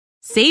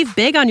Save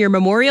big on your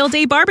Memorial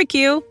Day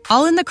barbecue,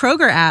 all in the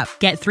Kroger app.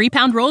 Get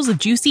 3-pound rolls of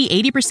juicy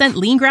 80%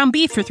 lean ground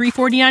beef for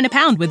 $3.49 a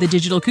pound with a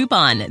digital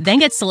coupon. Then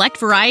get select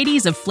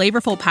varieties of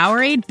flavorful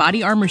Powerade,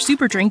 Body Armor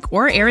Super Drink,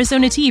 or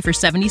Arizona tea for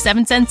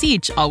 77 cents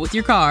each, all with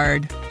your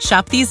card.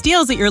 Shop these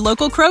deals at your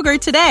local Kroger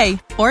today,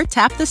 or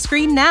tap the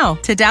screen now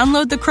to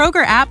download the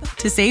Kroger app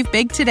to save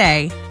big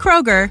today.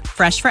 Kroger,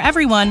 fresh for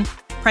everyone.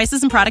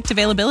 Prices and product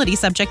availability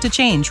subject to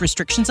change.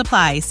 Restrictions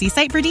apply. See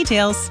site for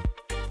details.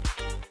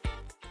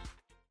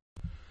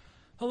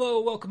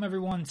 Hello, welcome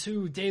everyone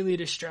to Daily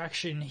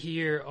Distraction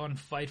here on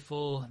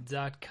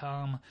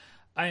Fightful.com.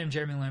 I am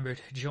Jeremy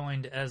Lambert,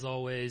 joined as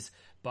always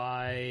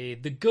by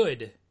the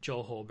good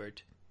Joel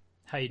Holbert.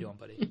 How you doing,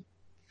 buddy?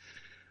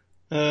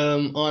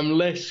 I'm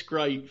less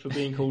great for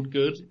being called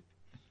good.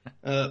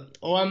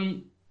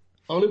 I'm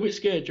a little bit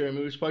scared,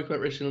 Jeremy. We've spoken about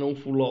wrestling an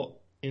awful lot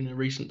in the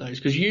recent days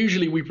because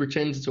usually we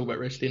pretend to talk about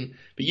wrestling,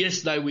 but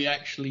yesterday we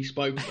actually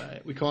spoke about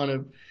it. We kind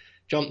of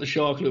jumped the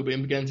shark a little bit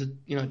and began to,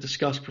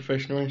 discuss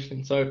professional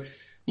wrestling. So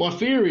my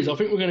fear is I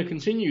think we're going to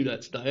continue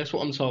that today. That's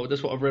what I'm told.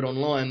 That's what I've read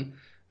online.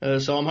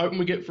 So I'm hoping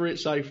we get through it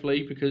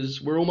safely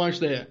because we're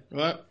almost there,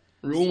 right?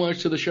 We're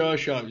almost to the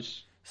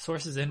shows.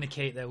 Sources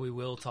indicate that we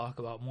will talk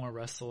about more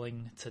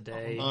wrestling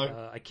today.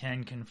 I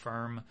can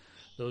confirm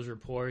those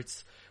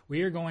reports.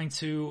 We are going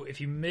to, if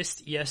you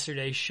missed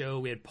yesterday's show,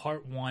 we had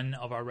part 1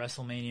 of our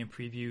WrestleMania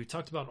preview.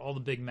 Talked about all the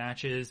big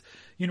matches,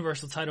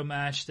 Universal title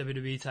match,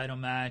 WWE title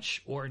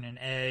match, Orton and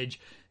Edge,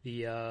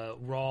 the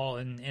Raw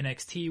and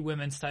NXT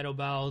women's title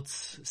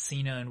bouts,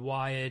 Cena and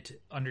Wyatt,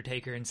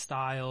 Undertaker and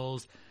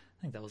Styles.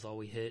 I think that was all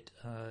we hit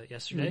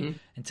yesterday. Mm-hmm.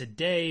 And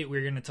today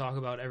we're going to talk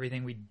about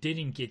everything we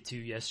didn't get to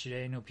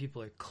yesterday. I know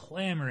people are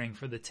clamoring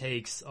for the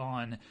takes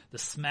on the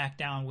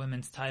SmackDown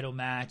women's title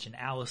match and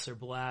Aleister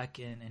Black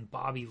and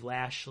Bobby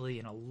Lashley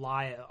and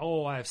Elias.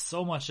 Oh, I have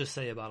so much to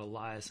say about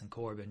Elias and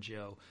Corbin,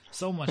 Joe.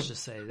 So much to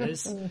say.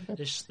 This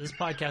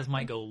podcast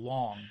might go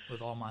long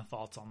with all my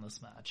thoughts on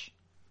this match.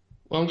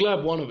 Well, I'm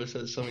glad one of us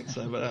has something to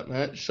say about that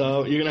match.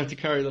 So you're going to have to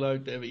carry the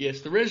load there. But yes,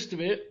 the rest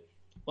of it,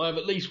 I have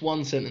at least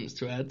one sentence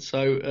to add,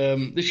 so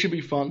this should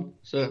be fun,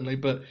 certainly,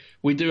 but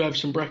we do have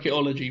some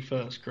bracketology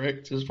first,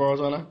 correct, as far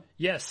as I know?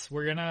 Yes,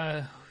 we're going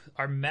to,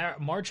 our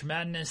March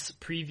Madness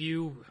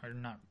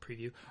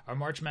our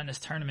March Madness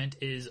tournament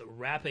is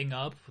wrapping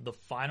up. The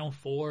Final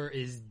Four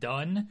is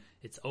done.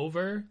 It's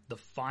over. The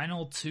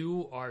final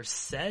 2 are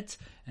set,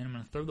 and I'm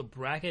going to throw the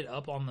bracket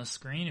up on the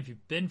screen. If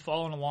you've been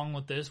following along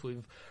with this,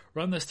 we've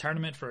run this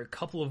tournament for a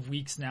couple of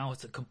weeks now.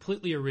 It's a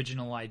completely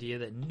original idea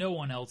that no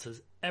one else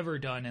has ever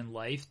done in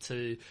life,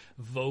 to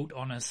vote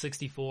on a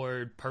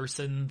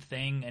 64-person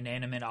thing,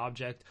 inanimate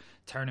object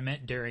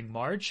tournament during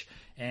March.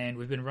 And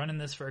we've been running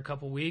this for a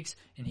couple weeks,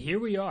 and here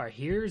we are.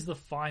 Here's the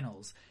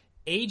finals.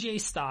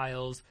 AJ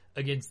Styles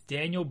against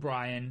Daniel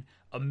Bryan,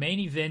 a main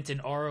event in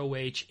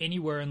ROH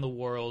anywhere in the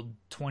world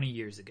 20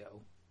 years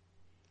ago.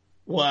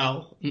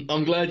 Wow.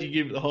 I'm glad you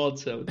give it the hard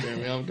sell,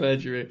 Jeremy. I'm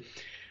glad you're here.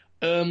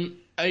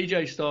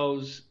 AJ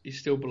Styles is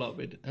still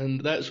beloved,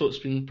 and that's what's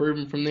been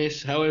proven from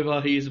this.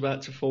 However, he is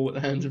about to fall at the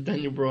hands of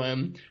Daniel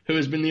Bryan, who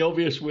has been the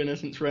obvious winner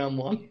since round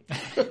 1.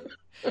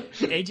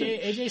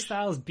 AJ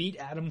Styles beat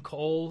Adam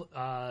Cole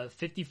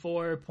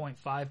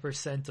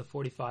 54.5% to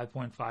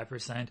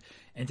 45.5%,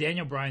 and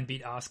Daniel Bryan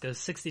beat Asuka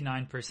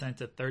 69%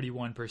 to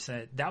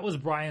 31%. That was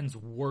Bryan's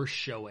worst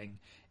showing,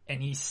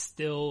 and he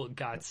still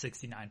got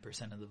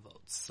 69% of the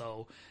votes.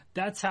 So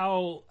that's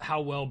how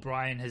well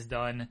Bryan has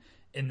done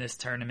in this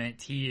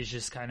tournament. He is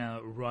just kind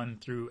of run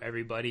through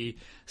everybody.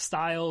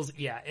 Styles,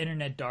 yeah,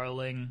 internet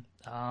darling.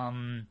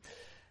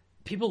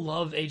 People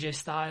love AJ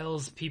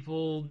Styles.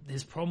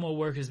 His promo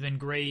work has been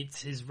great.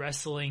 His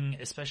wrestling,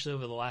 especially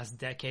over the last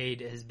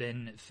decade, has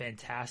been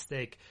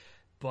fantastic.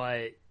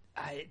 But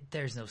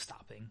there's no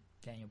stopping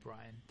Daniel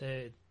Bryan.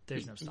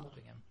 There's no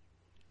stopping him.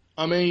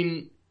 I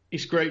mean,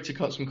 it's great to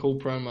cut some cool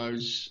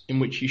promos in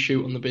which you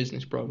shoot on the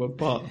business, brother,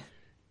 but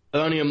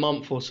only a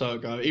month or so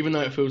ago, even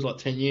though it feels like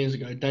 10 years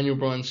ago, Daniel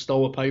Bryan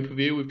stole a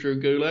pay-per-view with Drew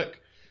Gulak.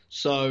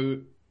 So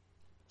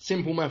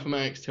simple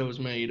mathematics tells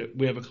me that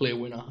we have a clear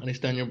winner, and it's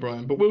Daniel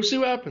Bryan. But we'll see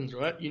what happens,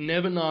 right? You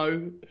never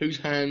know whose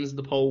hands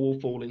the poll will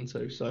fall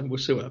into, so we'll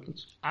see what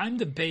happens. I'm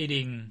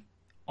debating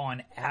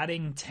on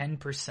adding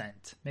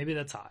 10%. Maybe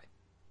that's high.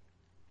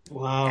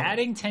 Wow.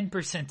 Adding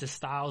 10% to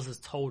Styles'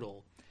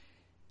 total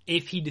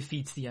if he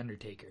defeats The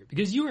Undertaker.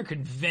 Because you are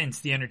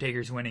convinced The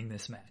Undertaker's winning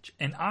this match.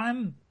 And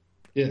I'm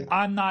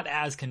not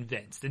as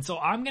convinced. And so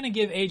I'm going to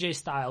give AJ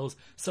Styles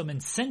some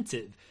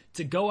incentive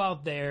to go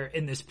out there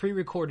in this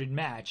pre-recorded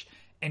match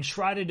and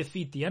try to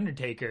defeat The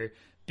Undertaker,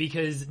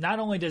 because not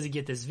only does he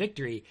get this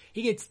victory,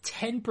 he gets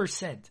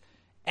 10%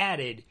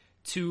 added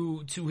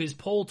to his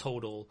poll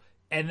total,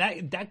 and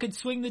that could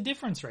swing the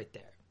difference right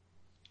there.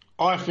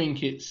 I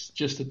think it's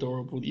just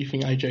adorable that you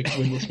think AJ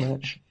can win this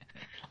match.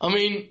 I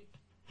mean,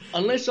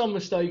 unless I'm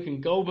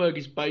mistaken, Goldberg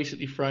is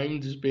basically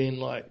framed as being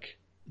like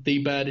the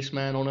baddest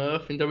man on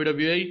earth in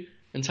WWE,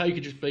 and Taker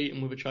just beat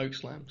him with a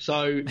chokeslam.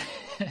 So,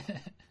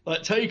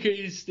 like, Taker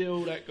is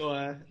still that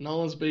guy. No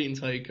one's beaten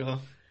Taker.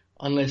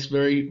 unless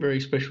very, very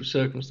special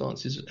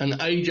circumstances. And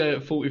AJ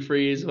at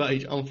 43 years of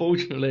age,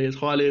 unfortunately, as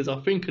highly as I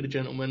think of the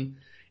gentleman,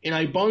 in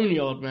a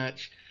boneyard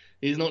match,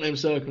 is not them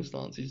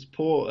circumstances.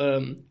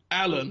 Poor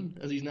Alan,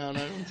 as he's now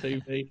known on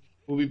TV,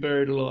 will be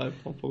buried alive,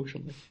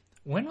 unfortunately.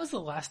 When was the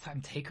last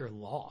time Taker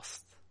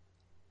lost?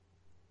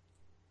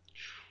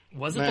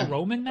 Was it the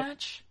Roman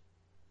match?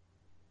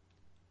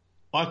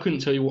 I couldn't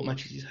tell you what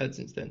matches he's had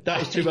since then. That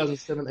was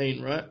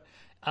 2017, right?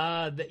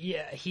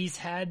 Yeah, he's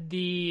had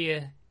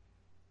the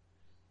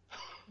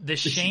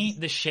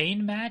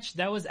Shane match.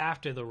 That was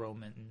after the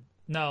Roman.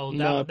 No,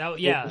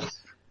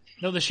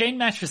 the Shane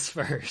match was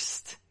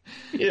first.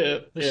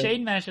 Yeah,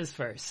 Shane match was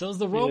first. So it was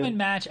the Roman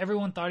match.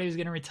 Everyone thought he was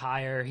going to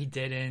retire. He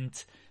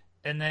didn't,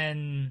 and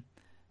then.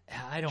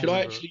 I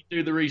actually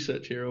do the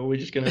research here, or are we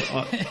just going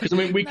to? Because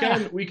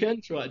we can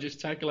try just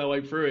tackle our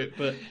way through it,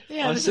 but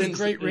this is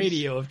great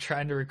radio of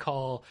trying to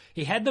recall.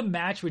 He had the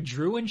match with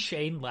Drew and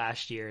Shane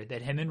last year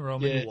that him and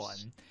Roman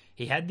won.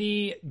 He had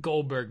the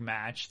Goldberg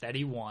match that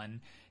he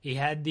won.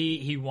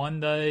 He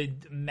won the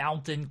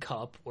Mountain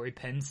Cup where he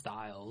pinned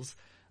Styles.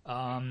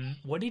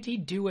 What did he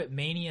do at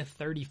Mania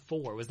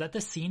 34? Was that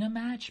the Cena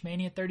match,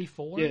 Mania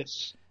 34?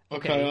 Yes.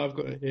 Okay, I've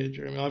got it here,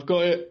 Jeremy. I've got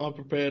it. I'm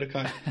prepared.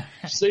 Okay.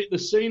 The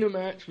Cena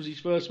match was his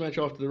first match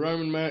after the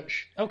Roman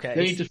match. Okay.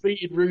 Then he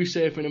defeated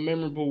Rusev in a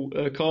memorable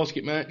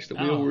casket match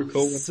that we all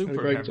recall.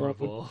 Super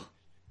memorable.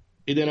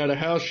 He then had a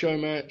house show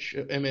match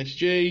at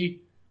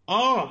MSG.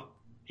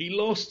 He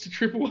lost to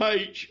Triple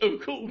H,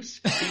 of course.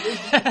 He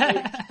lost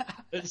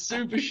at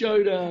Super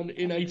Showdown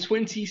in a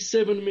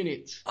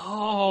 27-minute.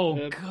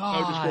 Oh,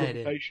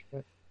 God.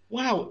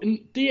 Wow, and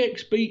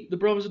DX beat the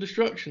Brothers of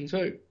Destruction,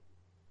 too.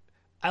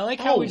 I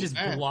like how we just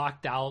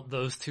blocked out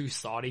those two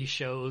Saudi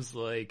shows.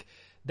 Like,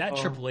 that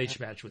Triple H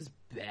match was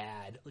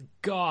bad.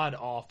 God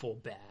awful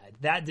bad.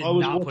 That did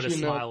not put a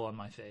smile on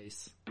my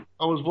face.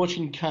 I was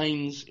watching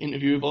Kane's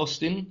interview with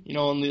Austin,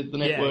 on the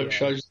network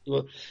shows,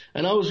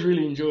 and I was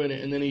really enjoying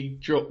it. And then he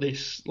dropped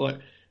this,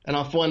 and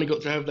I finally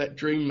got to have that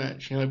dream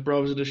match,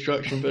 Brothers of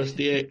Destruction versus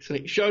DX. And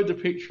it showed the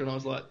picture, and I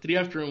was like, did he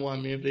have to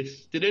remind me of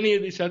this? Did any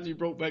of this have to be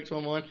brought back to my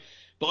mind?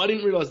 But I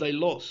didn't realise they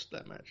lost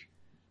that match.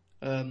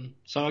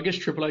 So I guess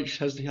Triple H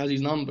has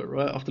his number,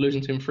 right? After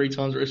losing to him 3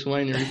 times at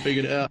WrestleMania, he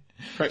figured it out,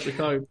 cracked the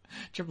code.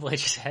 Triple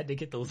H just had to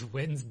get those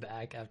wins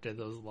back after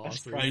those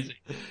losses. That's crazy.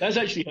 That's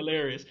actually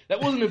hilarious.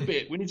 That wasn't a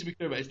bit. We need to be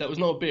clear about this. That was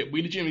not a bit.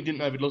 We legitimately didn't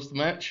know he'd lost the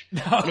match.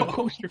 No. And of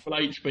course Triple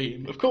H beat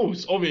him. Of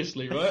course,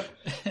 obviously, right?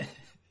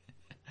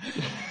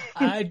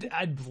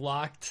 I'd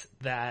blocked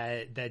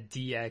that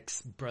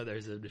DX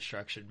Brothers of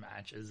Destruction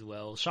match as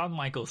well. Shawn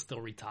Michaels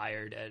still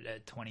retired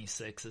at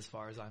 26 as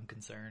far as I'm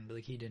concerned.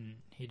 Like he didn't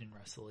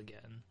wrestle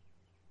again.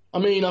 I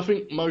mean, I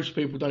think most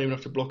people don't even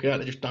have to block it out,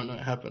 they just don't know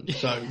it happened.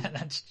 So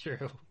that's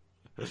true.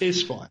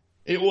 It's fine.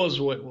 It was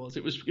what it was.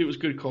 It was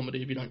good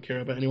comedy if you don't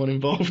care about anyone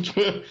involved.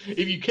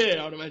 If you care,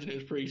 I'd imagine it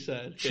was pretty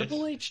sad.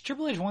 Triple H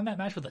won that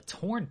match with a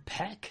torn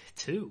pec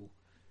too.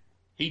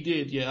 He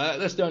did, yeah.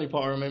 That's the only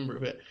part I remember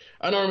of it.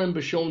 And I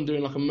remember Shawn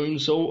doing like a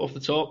moonsault off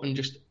the top and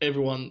just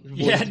everyone...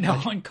 Yeah, no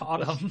one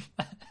caught him.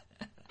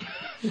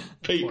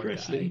 Peak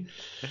wrestling.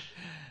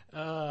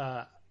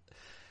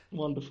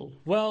 Wonderful.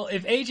 Well,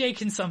 if AJ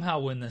can somehow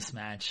win this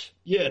match,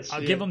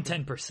 I'll give him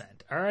 10%.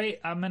 All right?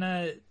 I'm going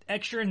to...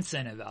 Extra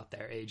incentive out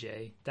there,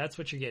 AJ. That's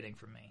what you're getting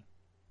from me.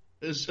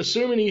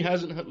 Assuming he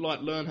hasn't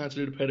learned how to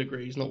do the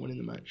pedigree, he's not winning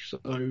the match.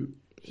 So...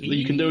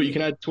 You can do it. You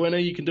can add 20.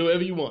 You can do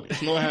whatever you want.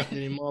 It's not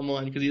happening in my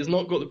mind because he has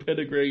not got the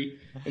pedigree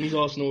and he's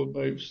Arsenal with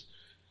boobs.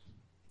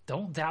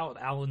 Don't doubt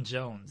Alan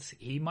Jones.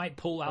 He might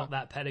pull out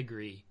that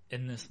pedigree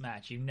in this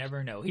match. You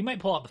never know. He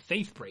might pull out the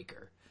Faith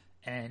Breaker.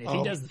 And if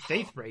he does the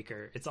Faith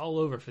Breaker, it's all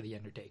over for The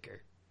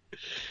Undertaker.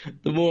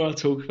 The more I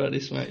talk about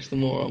this match, the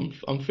more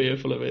I'm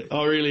fearful of it.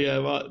 I really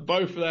am.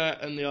 Both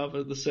that and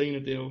the Cena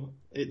deal.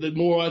 The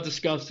more I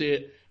discuss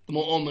it, the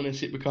more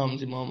ominous it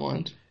becomes in my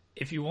mind.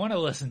 If you want to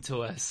listen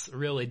to us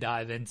really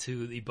dive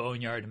into the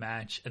Boneyard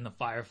match and the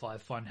Firefly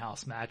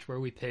Funhouse match where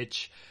we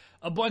pitch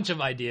a bunch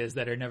of ideas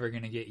that are never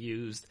going to get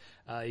used,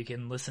 you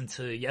can listen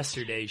to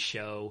yesterday's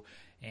show.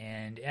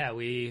 And yeah,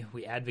 we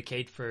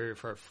advocate for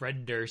a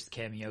Fred Durst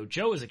cameo.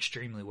 Joe is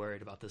extremely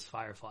worried about this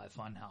Firefly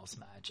Funhouse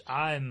match.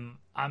 I'm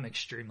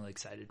extremely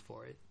excited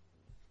for it.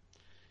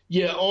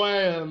 Yeah,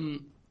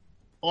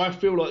 I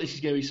feel like this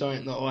is going to be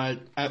something that I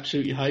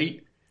absolutely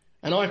hate.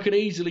 And I can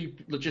easily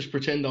just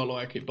pretend I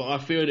like it, but I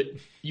feel that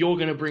you're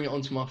going to bring it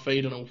onto my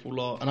feed an awful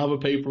lot, and other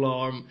people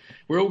are.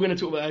 We're all going to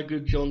talk about how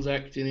good John's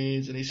acting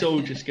is, and it's all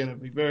just going to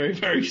be very,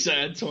 very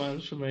sad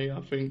times for me,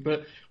 I think.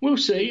 But we'll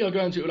see. I'll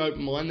go into it with an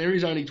open mind. There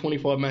is only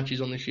 25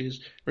 matches on this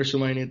year's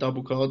WrestleMania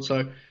double card,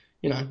 so,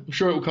 I'm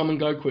sure it will come and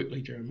go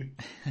quickly, Jeremy.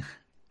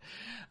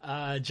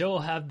 Joe will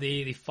have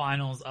the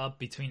finals up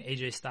between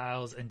AJ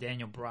Styles and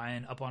Daniel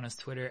Bryan up on his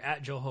Twitter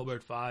at Joe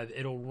Hobart 5.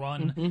 It'll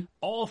run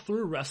all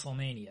through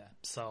WrestleMania.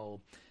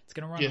 So it's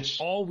going to run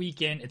all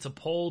weekend. It's a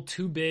poll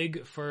too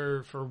big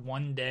for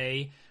one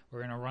day.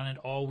 We're going to run it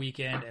all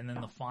weekend, and then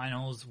the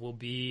finals it'll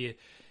be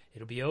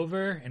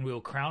over, and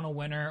we'll crown a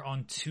winner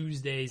on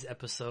Tuesday's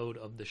episode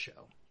of the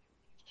show.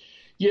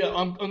 Yeah,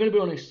 I'm going to be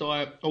honest.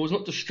 I was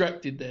not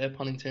distracted there,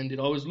 pun intended.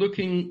 I was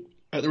looking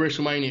at the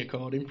WrestleMania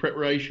card in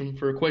preparation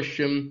for a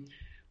question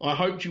I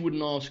hoped you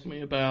wouldn't ask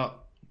me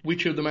about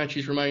which of the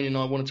matches remaining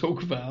I want to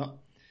talk about.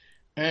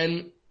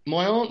 And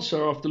my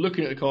answer after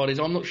looking at the card is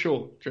I'm not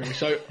sure, Jeremy.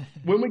 So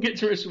when we get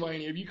to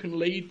WrestleMania, if you can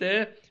lead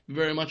there,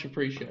 very much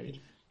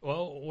appreciated.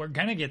 Well, we're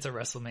going to get to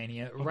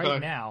WrestleMania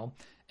right now.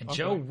 And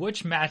Joe,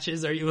 which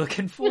matches are you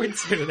looking forward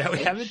to that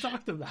we haven't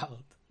talked about?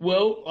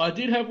 Well, I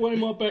did have one in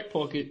my back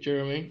pocket,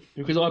 Jeremy,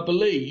 because I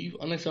believe,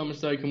 unless I'm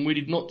mistaken, we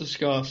did not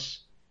discuss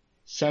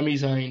Sami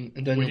Zayn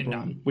and Daniel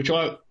Bryan, which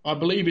I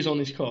believe is on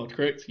this card,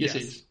 correct? Yes,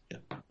 it is.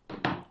 Yeah.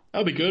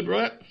 That'll be good,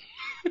 right?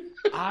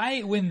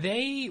 When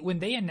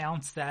they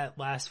announced that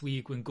last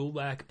week, when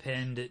Gulak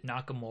pinned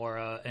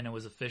Nakamura and it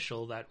was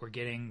official that we're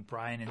getting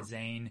Bryan and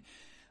Zayn,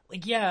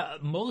 like, yeah,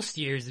 most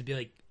years it'd be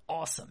like,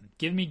 awesome,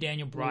 give me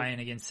Daniel Bryan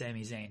against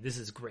Sami Zayn. This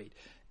is great.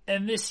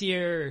 And this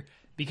year,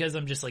 because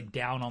I'm just like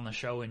down on the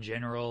show in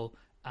general,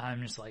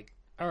 I'm just like,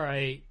 all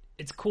right,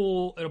 it's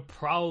cool. It'll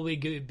probably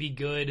be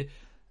good,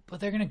 but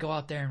they're going to go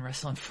out there and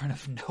wrestle in front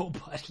of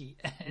nobody.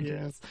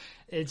 And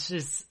it's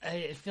just,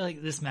 I feel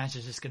like this match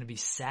is just going to be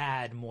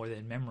sad more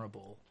than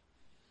memorable.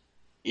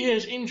 Yeah,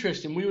 it's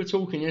interesting. We were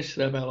talking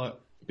yesterday about like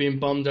being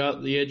bummed out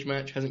that the Edge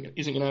match isn't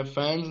going to have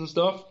fans and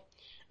stuff.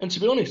 And to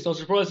be honest, I was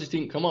surprised this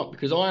didn't come up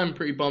because I am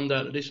pretty bummed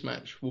out that this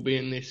match will be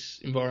in this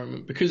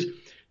environment because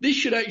this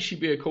should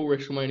actually be a cool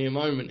WrestleMania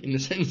moment in the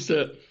sense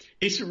that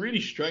it's a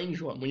really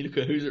strange one when you look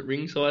at who's at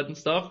ringside and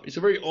stuff. It's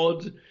a very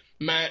odd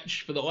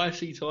match for the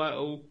IC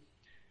title.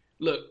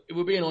 Look, if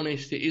we're being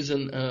honest, it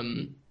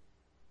isn't...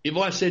 if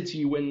I said to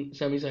you when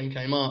Sami Zayn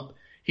came up,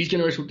 he's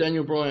going to wrestle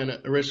Daniel Bryan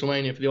at a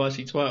WrestleMania for the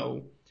IC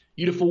title,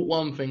 you'd have thought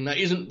one thing, that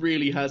isn't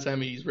really how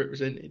Sami's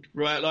represented,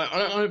 right? Like,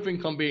 I don't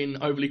think I'm being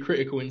overly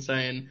critical in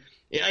saying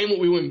it ain't what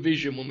we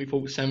envisioned when we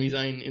thought Sami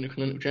Zayn in a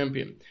Continental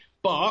Champion.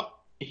 But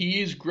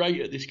he is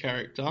great at this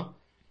character,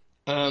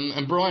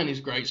 and Bryan is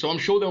great, so I'm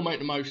sure they'll make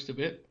the most of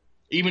it.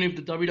 Even if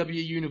the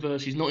WWE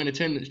Universe is not in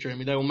attendance,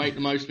 Jeremy, they will make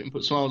the most of it and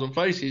put smiles on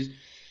faces.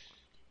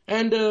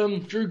 And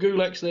Drew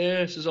Gulak's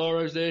there,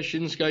 Cesaro's there,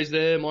 Shinsuke's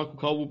there, Michael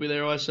Cole will be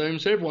there, I assume,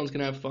 so everyone's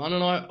going to have fun,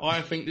 and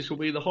I think this will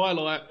be the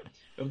highlight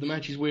of the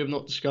matches we have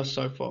not discussed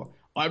so far.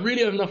 I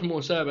really have nothing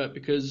more to say about it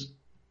because,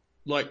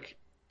 like,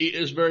 it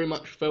has very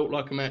much felt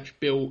like a match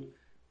built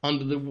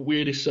under the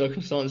weirdest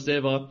circumstances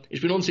ever.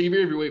 It's been on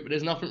TV every week, but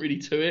there's nothing really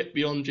to it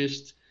beyond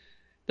just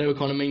they were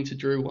kind of mean to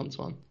Drew one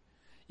time.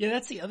 Yeah,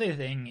 that's the other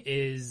thing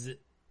is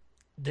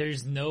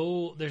there's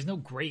no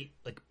great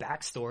like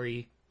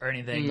backstory or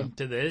anything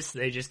to this.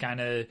 They just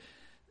kind of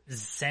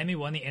Sammy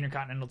won the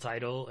Intercontinental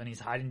title and he's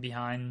hiding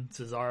behind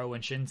Cesaro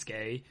and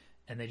Shinsuke,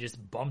 and they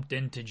just bumped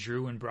into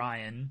Drew and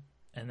Bryan,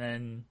 and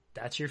then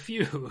that's your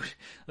feud.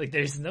 Like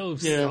there's no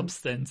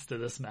substance to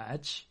this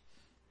match.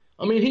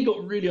 I mean, he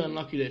got really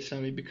unlucky there,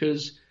 Sammy,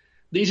 because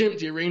these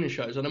empty arena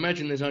shows, I'd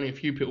imagine there's only a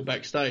few people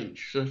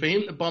backstage. So for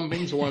him to bump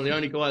into one of the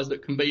only guys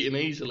that can beat him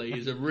easily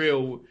is a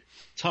real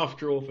tough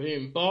draw for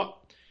him. But,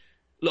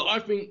 look, I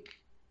think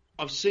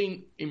I've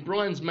seen in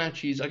Bryan's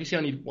matches, I guess he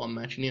only did one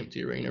match in the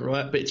empty arena,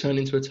 right? But it turned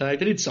into a tag.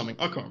 They did something.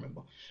 I can't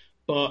remember.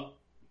 But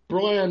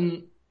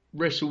Bryan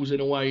wrestles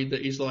in a way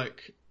that is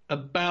like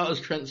about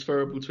as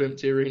transferable to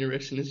empty arena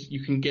wrestling as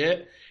you can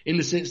get, in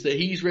the sense that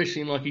he's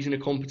wrestling like he's in a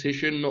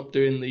competition, not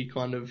doing the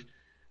kind of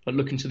like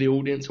looking to the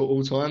audience at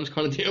all times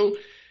kind of deal.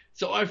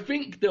 So I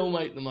think they'll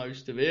make the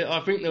most of it.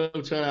 I think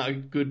they'll turn out a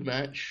good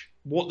match.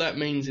 What that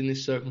means in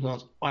this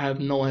circumstance, I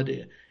have no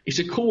idea. It's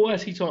a cool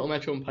IC title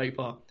match on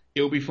paper.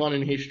 It'll be fun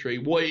in history.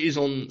 What it is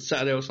on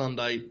Saturday or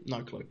Sunday,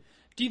 no clue.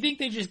 Do you think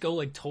they just go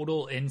like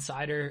total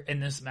insider in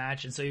this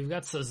match? And so you've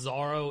got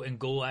Cesaro and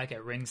Gulak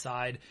at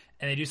ringside,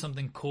 and they do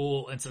something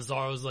cool, and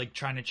Cesaro's like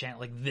trying to chant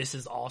like, this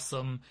is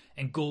awesome,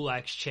 and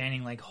Gulak's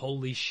chanting like,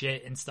 holy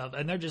shit and stuff,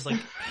 and they're just like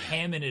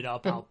hamming it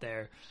up out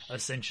there,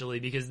 essentially,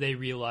 because they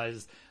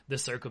realize the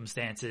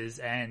circumstances.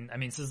 And I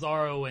mean,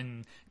 Cesaro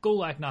and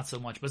Gulak not so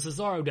much, but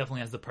Cesaro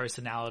definitely has the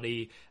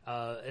personality,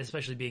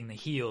 especially being the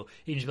heel.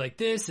 He can just be like,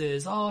 this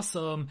is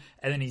awesome,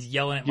 and then he's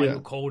yelling at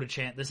Michael Cole to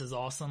chant, this is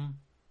awesome.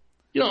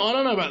 You know, I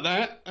don't know about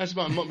that. That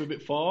might be a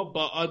bit far,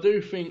 but I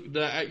do think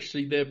that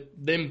actually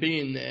them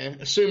being there,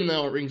 assuming they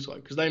are at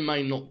ringside, because they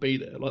may not be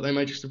there, like they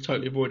may just have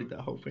totally avoided that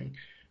whole thing.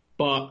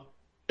 But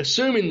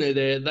assuming they're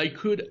there, they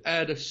could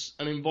add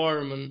an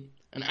environment,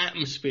 an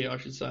atmosphere, I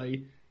should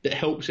say, that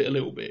helps it a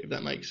little bit, if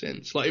that makes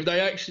sense. Like if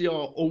they actually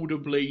are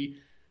audibly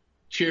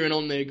cheering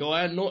on their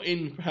guy, not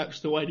in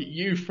perhaps the way that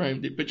you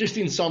framed it, but just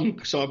in some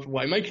type of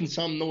way, making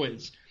some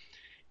noise,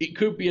 it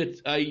could be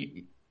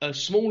a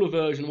smaller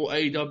version of what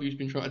AEW has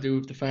been trying to do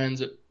with the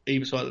fans at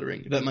either side of the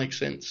ring, if that makes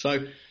sense.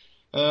 So,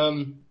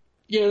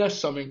 yeah, that's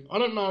something. I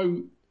don't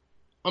know.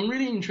 I'm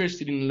really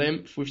interested in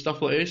length with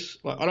stuff like this.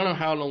 Like, I don't know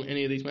how long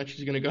any of these matches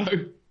are going to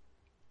go.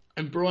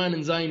 And Bryan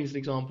and Zayn is an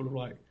example of,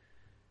 like,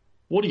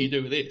 what do you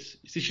do with this?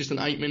 Is this just an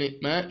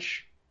 8-minute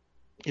match?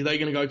 Are they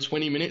going to go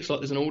 20 minutes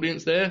like there's an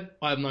audience there?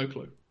 I have no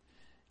clue.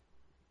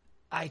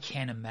 I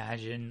can't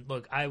imagine.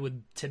 Look, I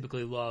would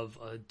typically love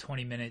a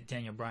 20-minute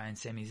Daniel Bryan,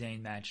 Sami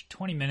Zayn match.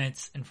 20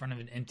 minutes in front of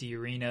an empty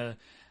arena.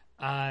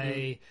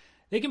 They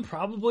can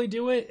probably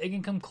do it. It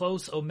can come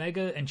close.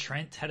 Omega and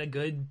Trent had a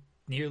good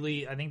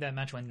I think that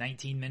match went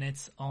 19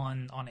 minutes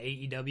on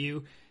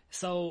AEW.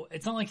 So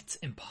it's not like it's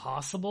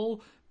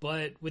impossible,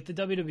 but with the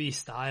WWE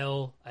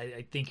style,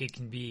 I think it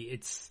can be,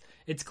 it's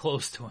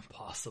close to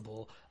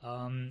impossible.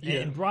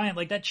 And Bryan,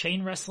 like that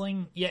chain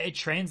wrestling, it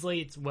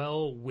translates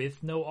well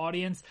with no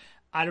audience.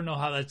 I don't know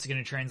how that's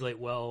going to translate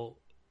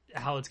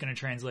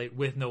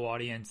with no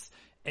audience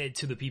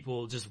to the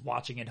people just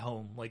watching at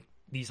home, like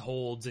these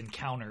holds and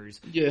counters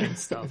and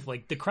stuff.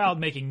 Like the crowd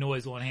making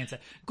noise while enhance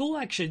that.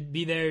 Gulak should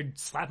be there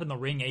slapping the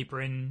ring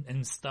apron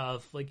and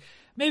stuff. Like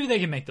maybe they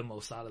can make the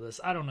most out of this.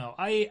 I don't know.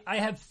 I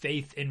have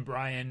faith in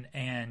Bryan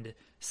and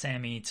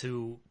Sami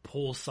to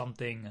pull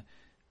something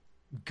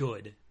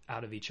good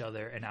out of each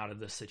other and out of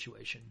this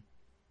situation.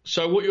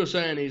 So what you're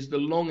saying is the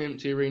long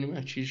empty arena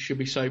matches should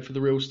be saved for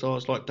the real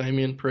stars like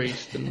Damian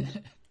Priest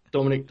and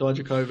Dominik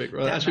Dijakovic,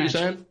 right? That's what you're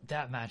saying?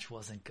 That match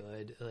wasn't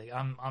good. Like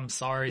I'm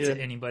sorry to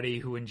anybody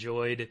who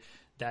enjoyed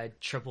that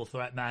triple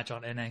threat match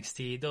on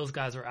NXT. Those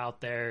guys are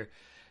out there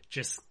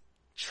just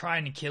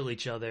trying to kill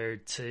each other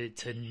to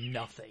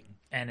nothing.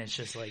 And it's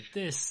just like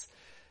this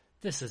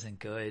isn't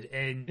good.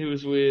 And it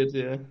was weird,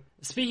 yeah.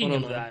 Speaking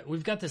of that,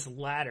 we've got this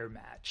ladder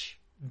match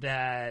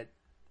that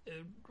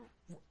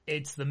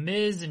it's The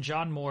Miz and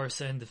John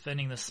Morrison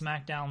defending the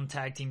SmackDown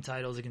tag team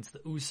titles against the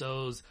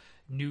Usos,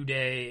 New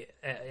Day,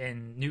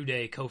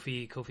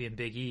 Kofi and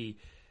Big E.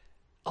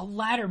 A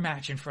ladder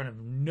match in front of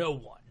no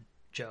one,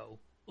 Joe.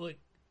 Like,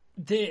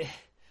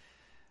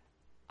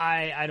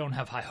 I don't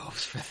have high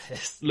hopes for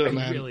this. Look,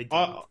 man, really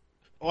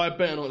I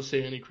better not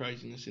see any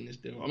craziness in this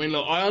deal. I mean,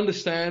 look, I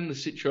understand the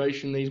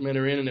situation these men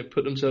are in and they've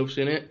put themselves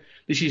in it.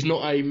 This is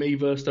not a me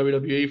versus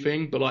WWE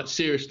thing, but like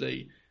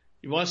seriously,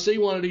 if I see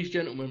one of these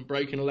gentlemen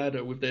breaking a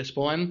ladder with their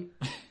spine,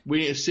 we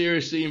need to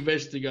seriously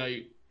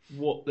investigate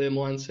what their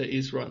mindset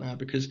is right now,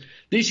 because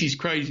this is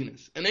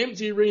craziness. An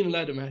empty arena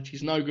ladder match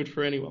is no good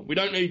for anyone. We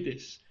don't need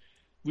this.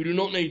 We do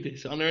not need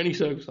this under any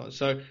circumstance.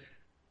 So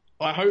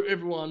I hope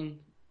everyone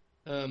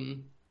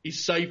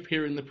is safe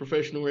here in the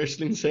professional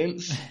wrestling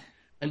sense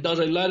and does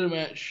a ladder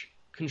match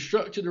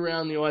constructed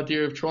around the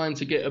idea of trying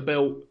to get a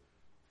belt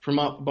from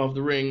up above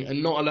the ring,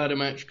 and not a ladder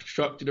match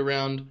constructed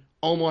around,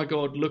 oh my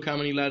God, look how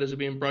many ladders are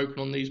being broken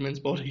on these men's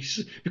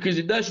bodies. Because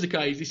if that's the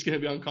case, it's going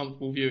to be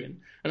uncomfortable viewing.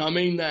 And I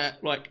mean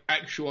that like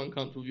actual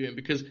uncomfortable viewing,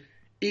 because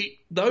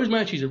those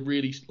matches are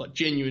really like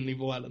genuinely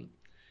violent.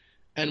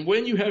 And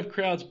when you have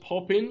crowds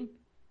popping,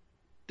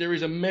 there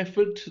is a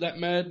method to that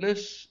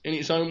madness in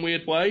its own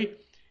weird way.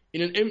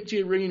 In an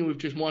empty arena with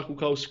just Michael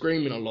Cole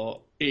screaming a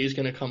lot, it is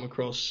going to come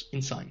across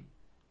insane.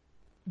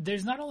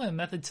 There's not only a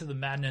method to the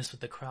madness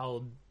with the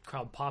crowd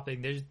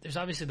popping. There's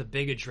obviously the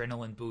big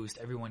adrenaline boost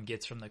everyone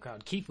gets from the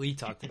crowd. Keith Lee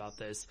talked about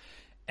this,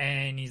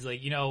 and he's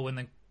like,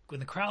 when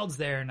the crowd's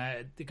there and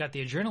I got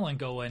the adrenaline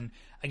going,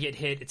 I get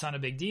hit. It's not a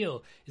big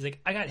deal. He's like,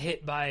 I got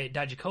hit by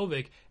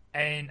Dijakovic,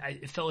 and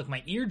it felt like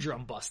my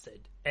eardrum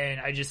busted, and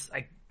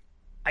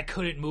I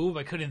couldn't move,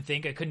 I couldn't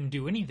think, I couldn't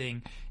do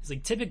anything. He's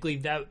like, typically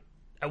that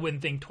I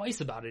wouldn't think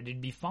twice about it.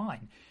 It'd be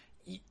fine.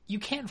 You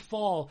can't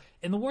fall.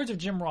 In the words of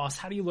Jim Ross,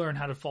 how do you learn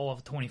how to fall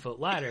off a 20-foot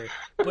ladder?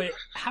 But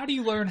how do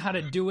you learn how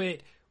to do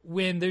it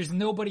when there's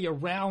nobody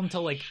around to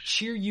like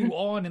cheer you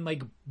on and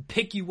like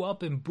pick you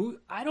up and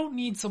boot? I don't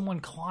need someone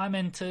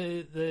climbing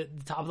to the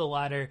top of the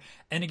ladder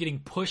and then getting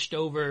pushed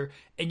over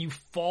and you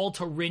fall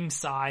to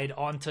ringside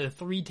onto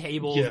 3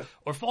 tables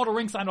or fall to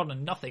ringside onto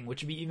nothing,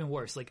 which would be even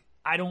worse. Like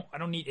I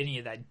don't need any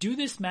of that. Do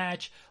this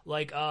match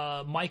like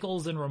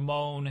Michaels and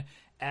Ramon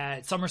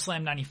at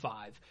SummerSlam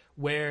 95,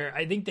 where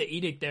I think the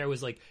edict there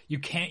was like, you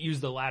can't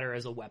use the ladder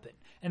as a weapon.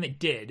 And they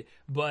did,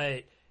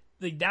 but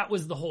like that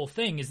was the whole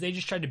thing, is they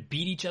just tried to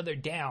beat each other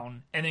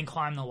down and then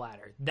climb the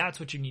ladder. That's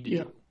what you need to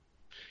do.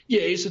 Yeah,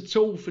 it's a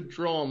tool for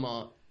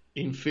drama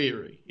in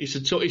theory. It's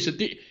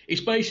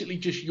basically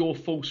just your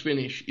false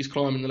finish is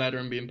climbing the ladder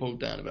and being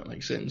pulled down, if that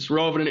makes sense,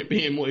 rather than it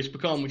being what it's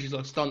become, which is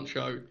like a stunt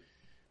show.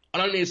 I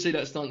don't need to see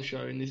that stunt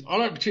show in this. I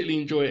don't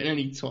particularly enjoy it at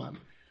any time.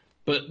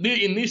 But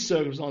in this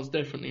circumstance,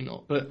 definitely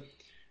not. But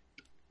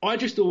I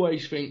just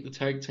always think the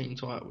tag team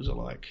titles are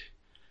like,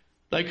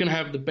 they can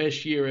have the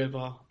best year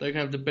ever. They can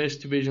have the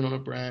best division on a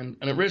brand.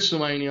 And at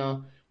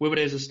WrestleMania, whether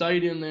there's a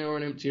stadium there or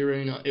an empty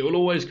arena, it will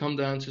always come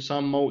down to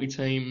some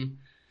multi-team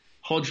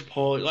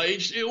hodgepodge. Like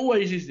it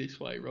always is this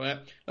way, right?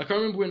 Like I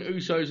remember when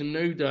Usos and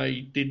New Day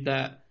did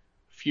that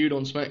feud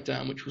on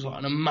SmackDown, which was like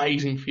an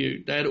amazing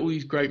feud. They had all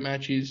these great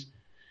matches.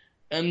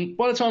 And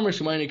by the time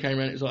WrestleMania came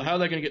around, it was like, how are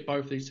they going to get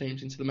both these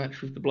teams into the match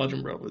with the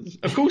Bludgeon Brothers?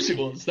 Of course it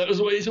was. That was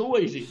what it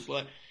always is.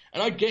 Like,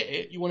 and I get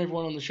it. You want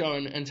everyone on the show,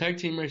 and tag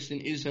team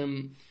wrestling is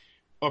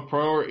a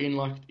priority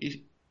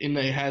in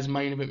that it has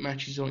main event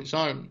matches on its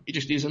own. It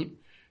just isn't.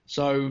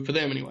 So for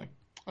them anyway.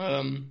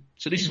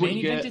 So this is what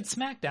you get. Main evented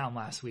SmackDown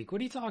last week. What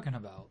are you talking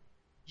about?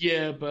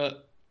 Yeah,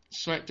 but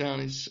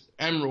SmackDown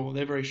and Raw,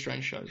 they're very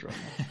strange shows right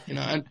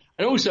now.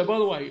 And also, by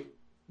the way,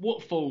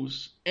 what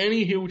falls?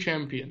 Any heel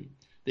champion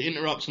that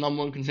interrupts a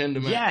number one contender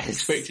match, yes,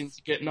 expecting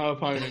to get no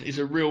opponent, is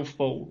a real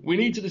fool. We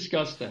need to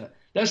discuss that.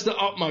 That's the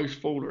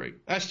utmost foolery.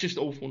 That's just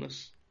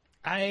awfulness.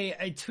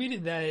 I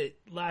tweeted that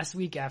last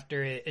week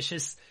after it. It's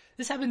just,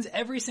 this happens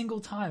every single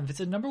time. If it's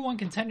a number one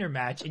contender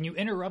match and you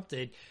interrupt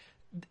it,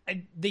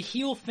 the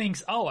heel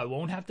thinks, oh, I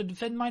won't have to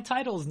defend my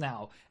titles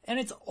now. And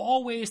it's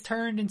always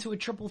turned into a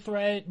triple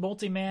threat,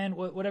 multi-man,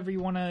 whatever you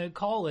want to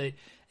call it.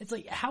 It's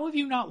like, how have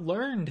you not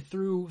learned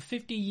through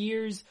 50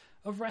 years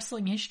of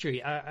wrestling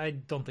history? I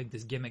don't think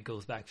this gimmick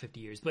goes back 50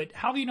 years, but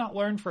how have you not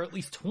learned for at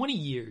least 20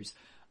 years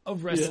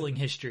of wrestling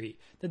history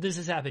that this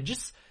has happened?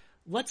 Just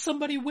let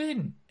somebody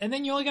win, and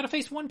then you only got to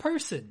face one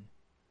person.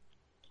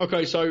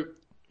 Okay, so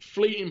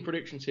fleeting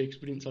predictions here,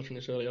 because we didn't touch on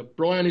this earlier.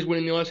 Bryan is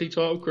winning the IC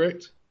title,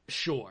 correct?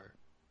 Sure.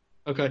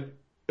 Okay.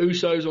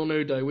 Usos or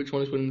New Day, which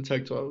one is winning the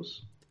tag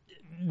titles?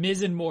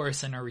 Miz and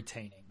Morrison are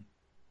retaining.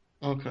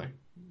 Okay.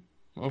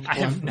 I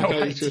have no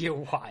idea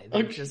why.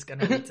 They're just going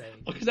to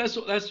retain. Because that's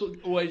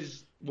what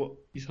always what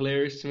is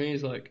hilarious to me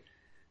is like,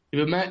 if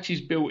a match is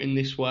built in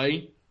this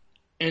way,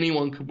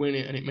 anyone could win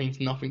it and it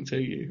means nothing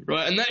to you,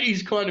 right? And that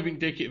is kind of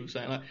indicative of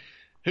saying, like,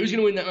 who's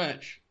going to win that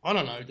match? I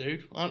don't know,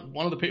 dude.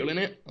 One of the people in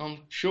it, I'm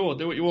sure.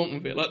 Do what you want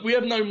with it. Like, we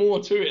have no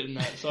more to it than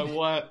that. So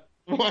why?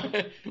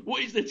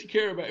 What is there to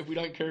care about if we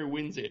don't care who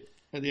wins it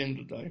at the end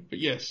of the day? But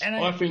yes, and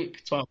I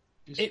think title.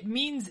 It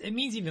means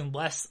even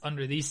less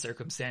under these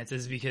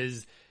circumstances,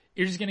 because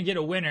you're just going to get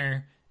a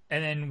winner,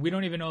 and then we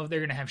don't even know if they're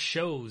going to have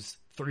shows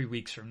 3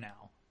 weeks from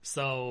now.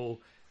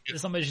 So if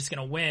somebody's just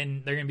going to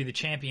win, they're going to be the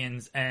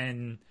champions,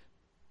 and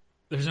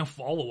there's no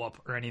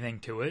follow-up or anything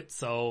to it.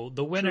 So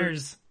the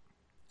winners,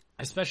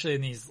 especially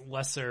in these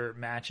lesser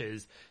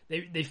matches,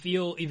 they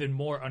feel even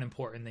more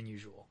unimportant than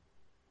usual.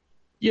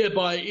 Yeah,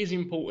 but it is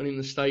important in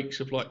the stakes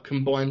of like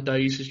combined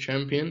days as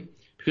champion,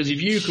 because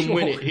if you can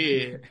win it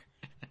here,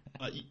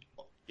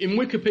 in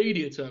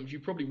Wikipedia terms, you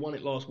probably won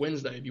it last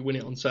Wednesday if you win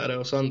it on Saturday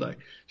or Sunday.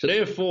 So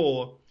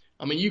therefore,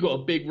 I mean, you got a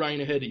big reign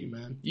ahead of you,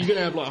 man. You're going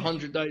to have like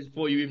 100 days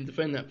before you even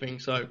defend that thing.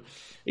 So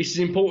it's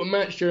an important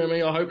match,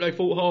 Jeremy. I hope they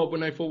fought hard when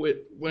they fought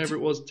it, whenever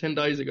it was 10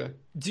 days ago.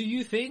 Do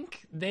you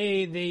think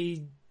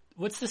they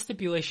what's the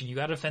stipulation? You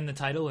got to defend the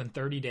title in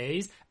 30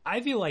 days?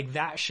 I feel like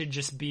that should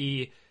just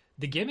be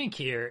the gimmick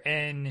here.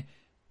 And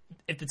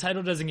if the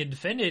title doesn't get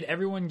defended,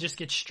 everyone just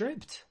gets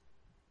stripped.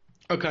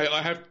 Okay,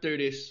 I have to do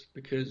this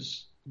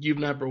because you've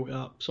now brought it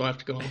up, so I have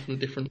to go off on a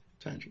different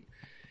tangent.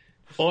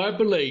 I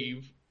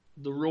believe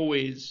the rule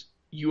is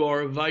you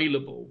are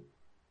available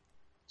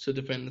to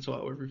defend the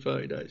title every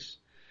 30 days.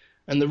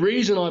 And the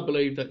reason I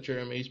believe that,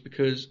 Jeremy, is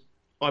because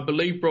I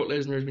believe Brock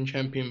Lesnar has been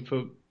champion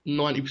for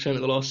 90%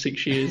 of the last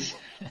 6 years.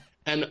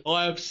 And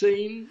I have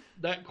seen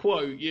that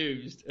quote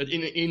used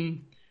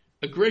in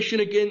aggression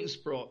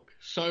against Brock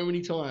so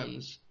many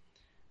times.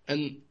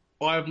 And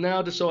I have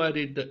now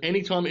decided that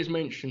any time it is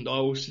mentioned, I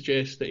will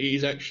suggest that it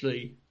is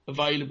actually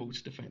available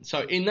to defend.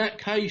 So in that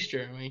case,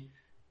 Jeremy,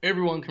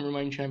 everyone can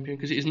remain champion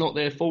because it is not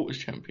their fault as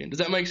champion. Does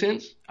that make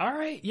sense? All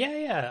right.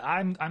 Yeah.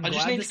 I'm glad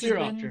just need to clear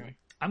up, Jeremy.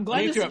 I'm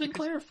glad this has been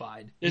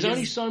clarified. There's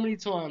only so many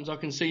times I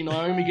can see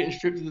Naomi getting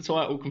stripped of the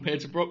title compared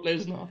to Brock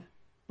Lesnar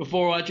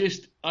before I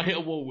hit a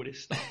wall with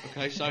this stuff.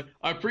 Okay, so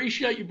I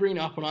appreciate you bringing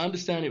it up, and I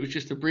understand it was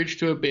just a bridge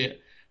to a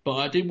bit, but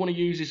I did want to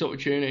use this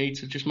opportunity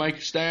to just make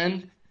a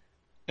stand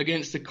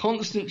against the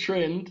constant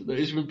trend that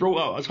has been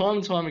brought up time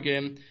and time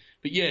again.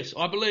 But yes,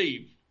 I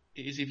believe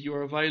it is if you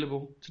are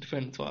available to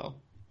defend the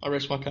title. I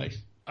rest my case.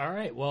 All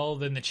right, well,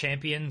 then the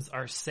champions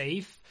are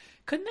safe.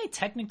 Couldn't they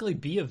technically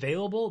be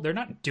available? They're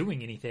not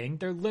doing anything.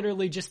 They're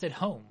literally just at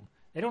home.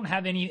 They don't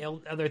have any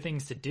other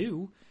things to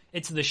do.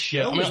 It's the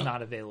show is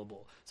not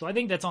available. So I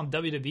think that's on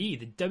WWE.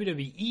 The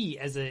WWE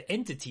as an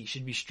entity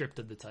should be stripped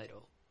of the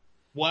title.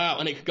 Wow,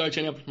 and it could go to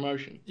any other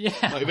promotion. Yeah.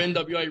 Like if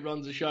NWA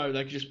runs a show,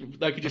 they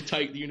could just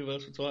take the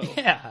Universal title.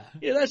 Yeah.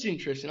 Yeah, that's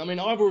interesting. I mean,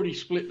 I've already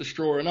split the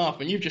straw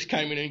enough, and you've just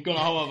came in and gone a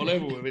whole other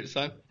level with it.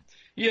 So,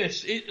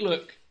 yes,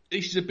 look,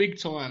 this is a big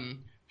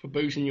time for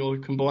boosting your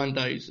combined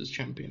days as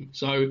champion.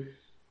 So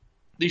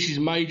this is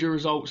major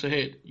results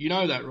ahead. You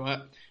know that, right?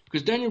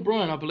 Because Daniel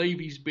Bryan, I believe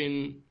he's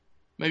been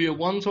maybe a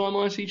one-time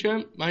IC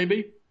champ,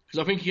 maybe.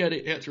 Because I think he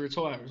had to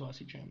retire as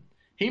IC champ.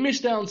 He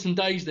missed out on some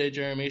days there,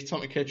 Jeremy. It's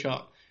time to catch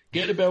up.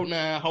 Get the belt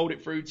now, hold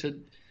it through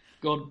to,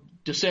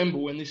 December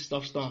when this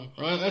stuff's done.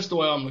 Right? That's the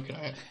way I'm looking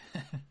at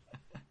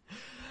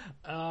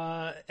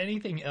it.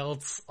 Anything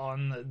else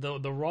on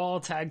the Raw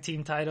tag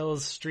team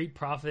titles? Street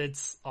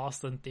Profits,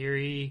 Austin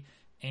Theory,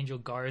 Angel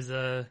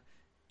Garza.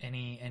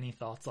 Any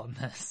thoughts on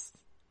this?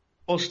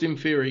 Austin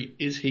Theory,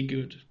 is he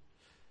good?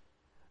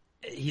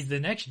 He's the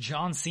next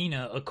John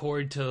Cena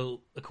according to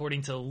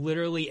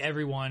literally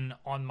everyone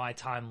on my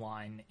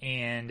timeline,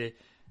 and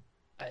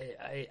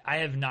I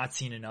have not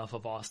seen enough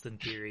of Austin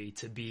Theory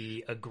to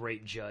be a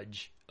great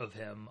judge of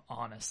him,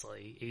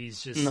 honestly.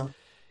 He's just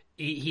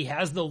he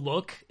has the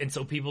look, and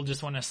so people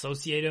just want to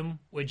associate him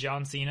with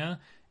John Cena,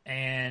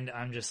 and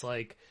I'm just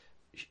like,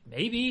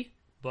 maybe,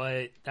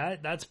 but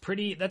that's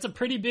a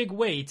pretty big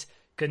weight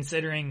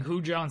considering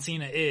who John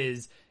Cena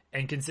is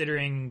and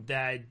considering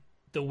that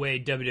the way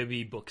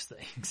WWE books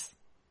things.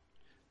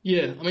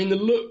 Yeah, I mean the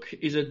look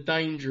is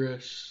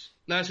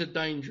that's a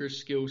dangerous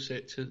skill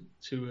set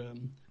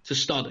to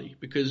study,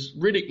 because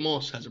Riddick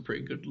Moss has a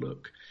pretty good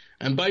look,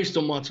 and based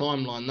on my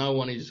timeline, no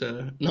one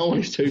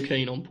is too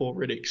keen on poor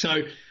Riddick.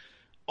 So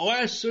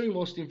I assume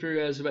Austin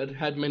Theory has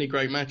had many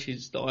great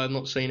matches that I have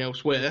not seen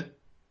elsewhere,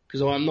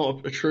 because I'm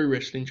not a true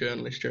wrestling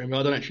journalist, Jeremy.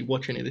 I don't actually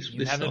watch any of this.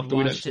 You haven't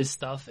watched his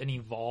stuff and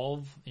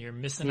Evolve. You're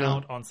missing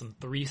out on some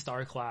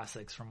 3-star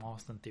classics from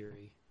Austin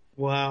Theory.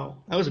 Wow,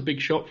 that was a big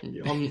shot from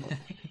you.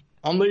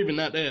 I'm leaving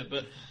that there,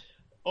 but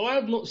I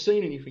have not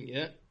seen anything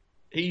yet.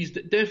 He's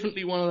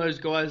definitely one of those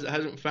guys that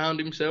hasn't found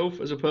himself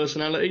as a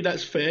personality.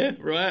 That's fair,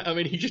 right? I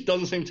mean, he just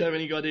doesn't seem to have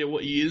any idea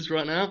what he is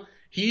right now.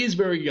 He is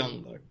very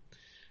young, though.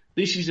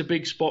 This is a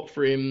big spot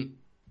for him.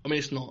 I mean,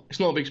 it's not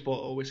a big spot,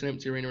 or it's an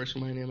empty arena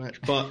WrestleMania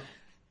match, but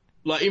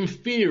like in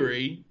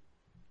theory,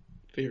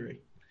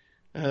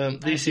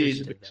 this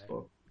is a big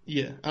spot.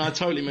 Yeah, and I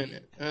totally meant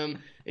it.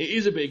 It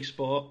is a big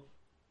spot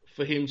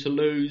for him to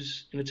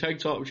lose in a tag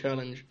title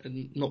challenge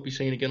and not be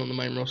seen again on the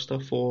main roster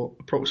for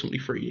approximately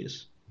 3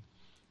 years.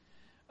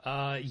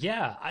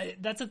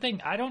 That's the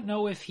thing. I don't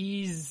know if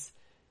he's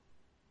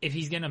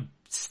gonna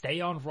stay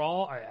on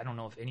Raw. I don't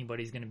know if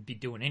anybody's gonna be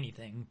doing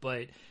anything,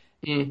 but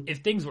if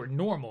things were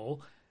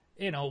normal,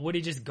 would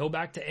he just go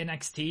back to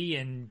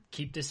NXT and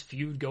keep this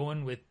feud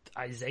going with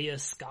Isaiah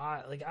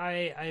Scott? Like,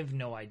 I have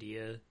no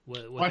idea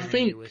what I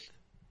think. With.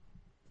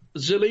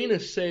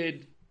 Zelina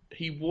said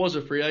he was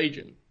a free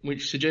agent,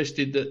 which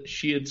suggested that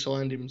she had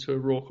signed him to a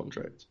Raw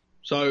contract.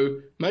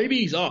 So maybe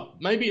he's up.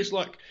 Maybe it's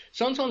like,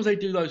 sometimes they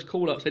do those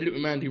call-ups. They did it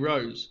with Mandy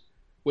Rose,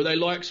 where they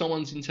like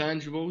someone's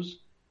intangibles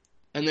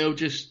and they'll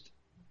just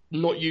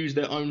not use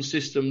their own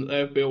system that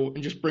they've built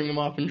and just bring them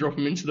up and drop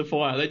them into the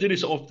fire. They do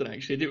this often,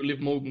 actually. They did it with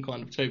Liv Morgan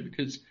kind of too,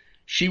 because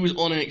she was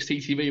on NXT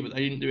TV, but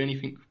they didn't do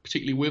anything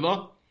particularly with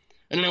her.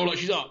 And then they were like,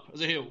 she's up as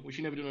a heel, which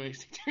she never did on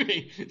NXT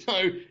TV. So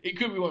it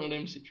could be one of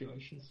them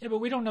situations. Yeah, but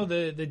we don't know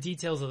the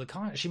details of the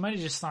contract. She might have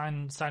just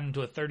signed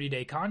into a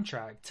 30-day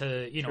contract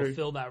to,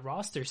 fill that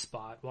roster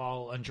spot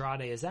while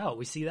Andrade is out.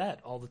 We see that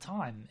all the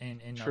time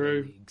in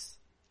other leagues.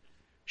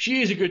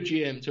 She is a good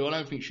GM too. I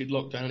don't think she'd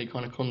lock down any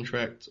kind of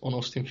contract on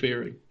Austin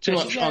Theory. Too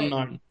much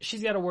unknown.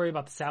 She's got to worry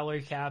about the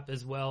salary cap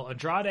as well.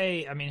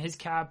 Andrade, I mean, his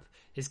cap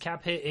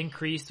hit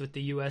increased with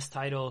the U.S.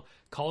 title,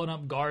 calling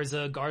up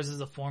Garza.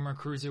 Garza's a former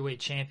cruiserweight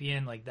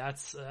champion. Like,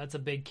 that's a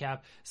big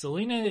cap.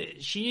 Zelina,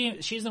 she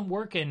isn't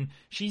working.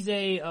 She's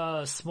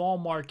a small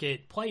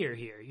market player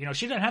here.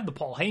 She doesn't have the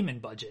Paul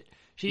Heyman budget.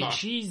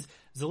 She's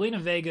Zelina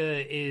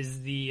Vega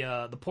is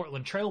the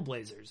Portland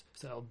Trailblazers.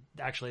 So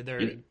actually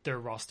their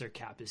roster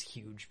cap is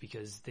huge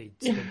because they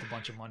spent a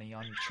bunch of money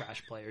on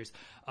trash players.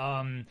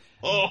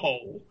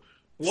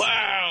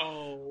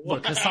 Wow.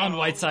 Look, Hassan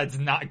Whiteside's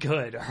not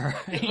good.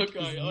 Right?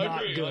 Okay,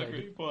 I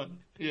agree. Fine.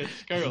 Yes,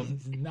 carry on.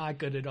 He's not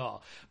good at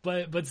all.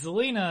 But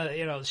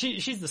Zelina,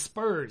 she's the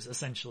Spurs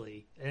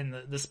essentially, and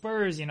the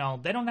Spurs, they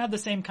don't have the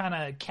same kind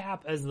of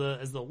cap as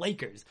the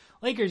Lakers.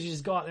 Lakers, you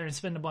just go out there and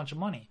spend a bunch of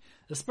money.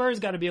 The Spurs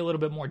got to be a little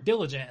bit more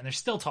diligent, and they're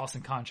still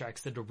tossing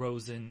contracts to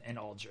DeRozan and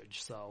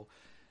Aldridge. So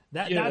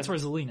that's where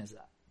Zelina's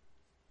at.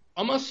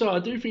 I must say, I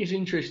do think it's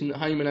interesting that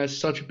Heyman has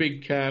such a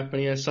big cap and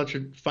he has such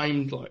a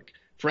famed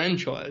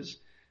franchise,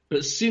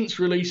 but since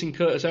releasing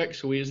Curtis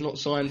Axel, he has not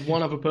signed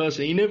one other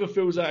person. He never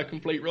fills out a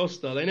complete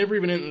roster. They never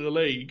even enter the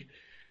league,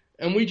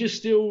 and we just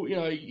still,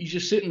 he's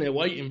just sitting there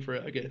waiting for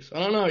it. I guess I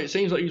don't know. It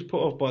seems like he was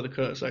put off by the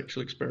Curtis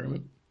Axel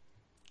experiment.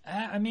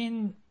 I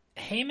mean,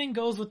 Heyman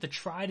goes with the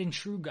tried and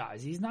true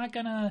guys. He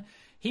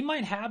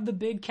might have the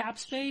big cap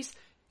space.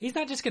 He's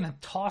not just going to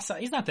toss out.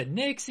 He's not the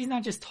Knicks. He's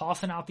not just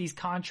tossing out these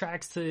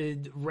contracts to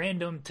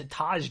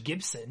Taj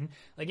Gibson.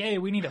 Like, hey,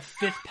 we need a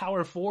fifth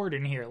power forward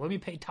in here. Let me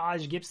pay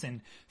Taj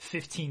Gibson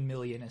 $15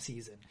 million a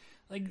season.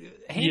 Like,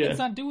 Heyman's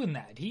not doing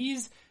that.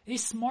 He's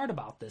smart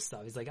about this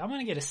stuff. He's like, I'm going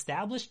to get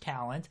established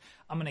talent.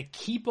 I'm going to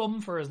keep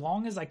them for as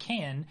long as I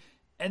can.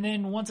 And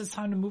then once it's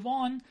time to move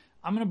on,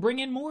 I'm going to bring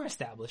in more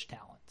established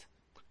talent.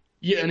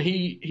 Yeah, and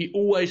he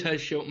always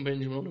has Shelton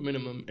Benjamin on a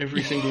minimum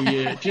every single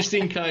year, just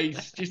in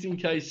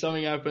case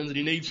something happens and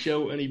he needs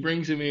Shelton, he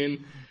brings him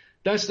in.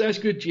 That's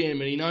good GM,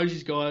 and he knows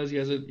his guys. He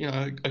has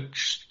a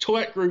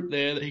tight group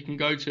there that he can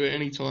go to at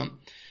any time.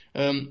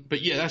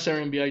 But yeah, that's our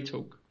NBA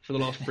talk for the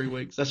last 3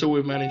 weeks. That's all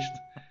we've managed.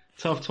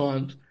 Tough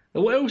times.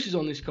 What else is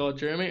on this card,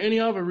 Jeremy? Any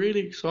other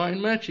really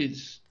exciting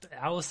matches?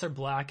 Aleister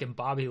Black and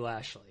Bobby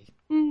Lashley.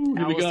 Ooh,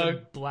 here we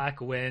go.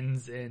 Black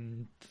wins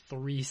in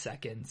 3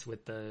 seconds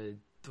with the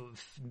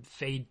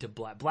fade to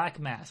black. Black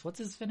Mass. What's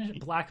his finish?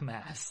 Black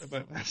Mass.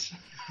 Black Mass.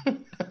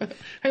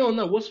 Hang on,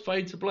 no. What's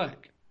fade to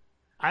black?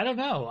 I don't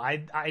know.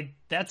 I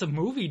that's a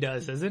move he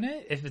does, isn't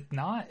it? If it's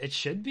not, it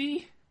should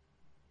be.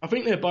 I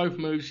think they're both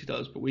moves he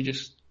does, but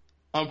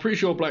I'm pretty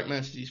sure Black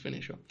Mass is his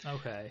finisher.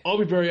 Okay. I'll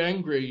be very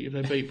angry if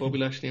they beat Bobby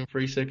Lashley in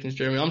 3 seconds,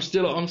 Jeremy. I'm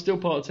still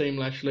part of Team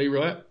Lashley,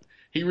 right?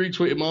 He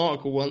retweeted my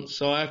article once,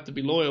 so I have to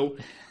be loyal.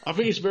 I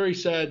think it's very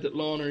sad that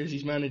Lana is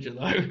his manager,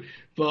 though.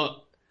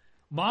 But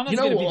Lana's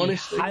going to be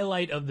the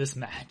highlight of this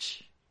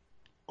match.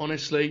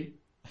 Honestly,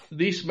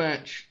 this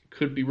match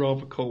could be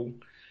rather cool.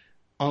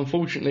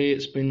 Unfortunately,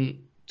 it's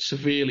been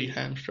severely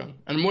hamstrung.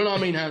 And when I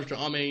mean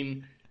hamstrung, I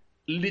mean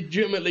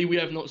legitimately we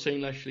have not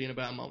seen Lashley in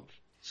about a month.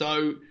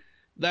 So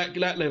that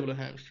level of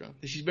hamstrung.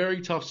 This is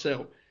very tough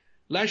sell.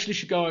 Lashley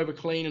should go over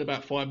clean in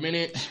about 5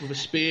 minutes with a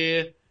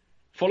spear,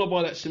 followed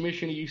by that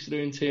submission he used to do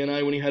in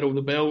TNA when he had all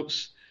the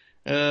belts.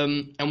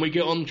 And we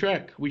get on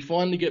track. We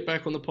finally get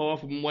back on the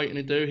path we've been waiting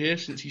to do here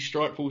since his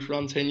Strikeforce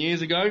run 10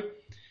 years ago.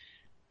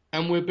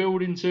 And we're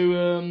building to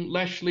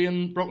Lashley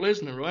and Brock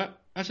Lesnar, right?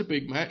 That's a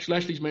big match.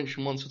 Lashley's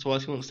mentioned once or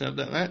twice he wants to have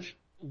that match.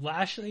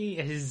 Lashley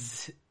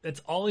it's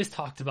all he's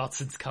talked about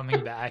since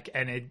coming back,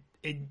 and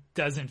it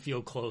doesn't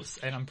feel close,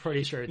 and I'm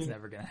pretty sure it's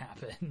never going to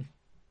happen.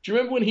 Do you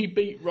remember when he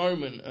beat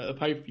Roman at a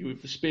pay-per-view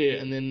with the spear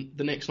and then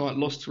the next night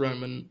lost to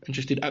Roman and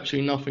just did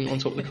absolutely nothing on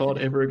top of the card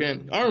ever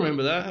again? I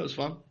remember that. That was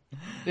fun.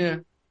 Yeah.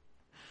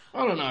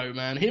 I don't know,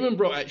 man. Him and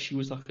Brock actually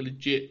was like a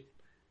legit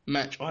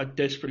match I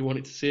desperately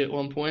wanted to see at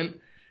one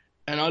point.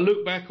 And I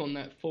look back on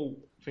that fault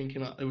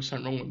thinking like, there was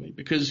something wrong with me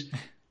because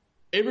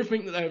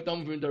everything that they have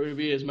done for him in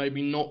WWE has made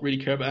me not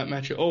really care about that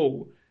match at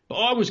all. But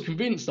I was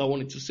convinced I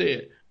wanted to see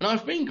it. And I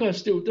think I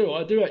still do.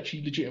 I do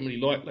actually legitimately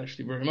like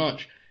Lashley very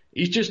much.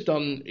 It's just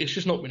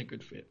not been a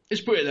good fit.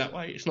 Let's put it that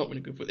way. It's not been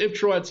a good fit. They've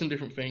tried some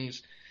different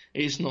things.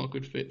 It's not a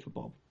good fit for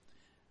Bob.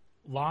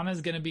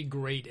 Lana's going to be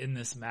great in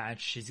this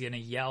match. She's going to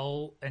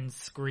yell and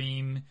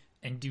scream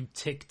and do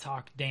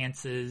TikTok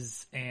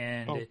dances,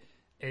 and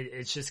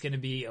it's just going to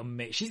be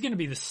amazing. She's going to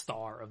be the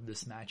star of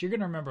this match. You're going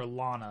to remember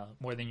Lana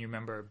more than you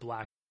remember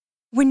Black.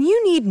 When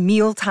you need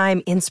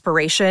mealtime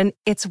inspiration,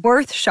 it's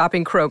worth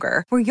shopping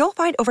Kroger, where you'll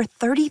find over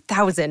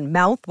 30,000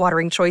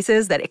 mouth-watering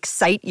choices that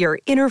excite your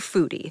inner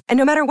foodie. And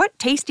no matter what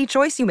tasty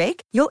choice you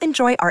make, you'll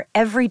enjoy our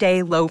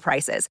everyday low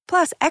prices,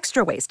 plus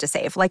extra ways to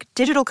save, like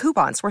digital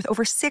coupons worth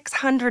over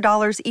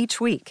 $600 each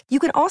week. You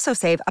can also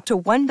save up to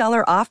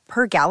 $1 off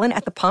per gallon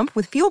at the pump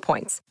with fuel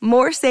points.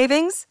 More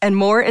savings and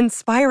more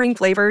inspiring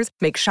flavors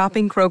make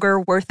shopping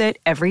Kroger worth it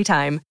every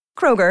time.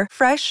 Kroger,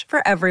 fresh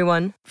for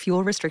everyone.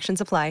 Fuel restrictions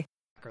apply.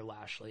 Or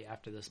Lashley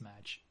after this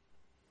match.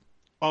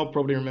 I'll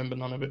probably remember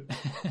none of it,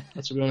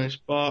 to be honest.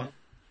 But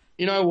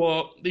you know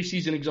what? This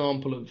is an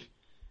example of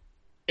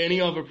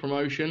any other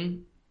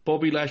promotion.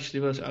 Bobby Lashley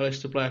versus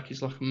Aleister Black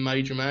is like a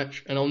major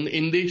match. And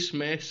in this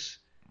mess,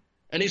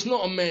 and it's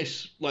not a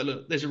mess, like,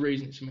 look, there's a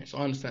reason it's a mess. I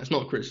understand. It's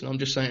not a criticism. I'm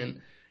just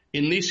saying,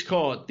 in this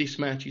card, this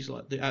match is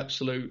like the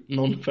absolute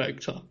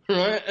non-factor,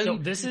 right? And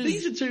so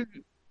these are two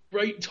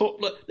great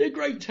they're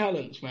great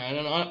talents, man,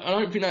 and I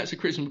don't think that's a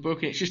criticism of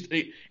booking. It's just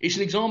it's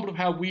an example of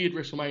how weird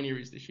WrestleMania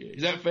is this year.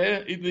 Is that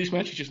fair? This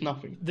match is just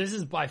nothing. This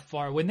is by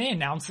far, when they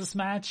announced this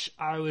match,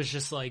 I was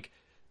just like,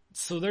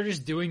 so they're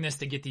just doing this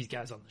to get these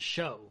guys on the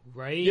show,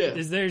 right? Yeah.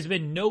 There's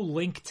been no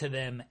link to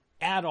them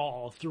at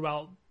all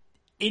throughout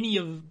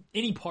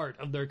any part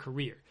of their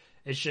career.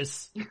 It's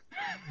just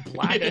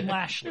Black and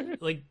Lashley,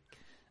 like.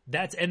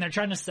 And they're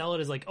trying to sell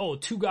it as like, oh,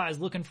 two guys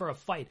looking for a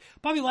fight.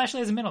 Bobby Lashley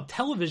hasn't been on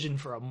television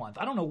for a month.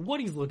 I don't know what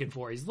he's looking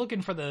for. He's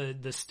looking for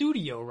the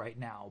studio right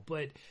now,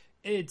 but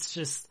it's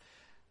just,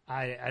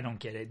 I don't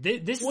get it.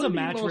 This is a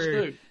match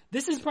where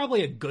this is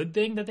probably a good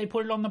thing that they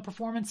put it on the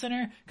Performance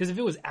Center, because if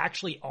it was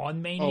actually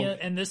on Mania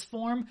in this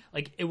form,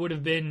 like, it would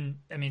have been,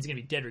 I mean, it's going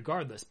to be dead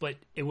regardless, but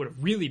it would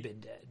have really been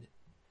dead.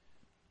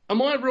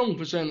 Am I wrong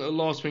for saying that the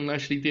last thing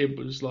Lashley did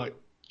was like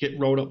get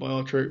rolled up by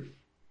R-Truth?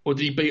 Or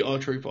did he beat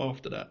R-Truth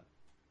after that?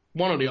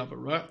 One or the other,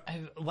 right?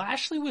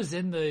 Lashley was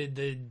in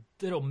the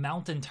little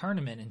mountain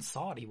tournament in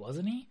Saudi,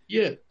 wasn't he?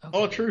 Yeah. Okay.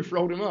 R-Truth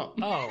rolled him up.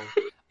 Oh,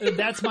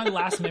 that's my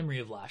last memory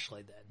of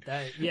Lashley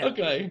then. Yeah.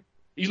 Okay.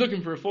 He's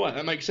looking for a fight.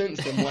 That makes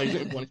sense then. Why he's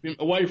looking for one. He's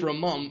been away for a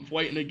month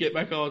waiting to get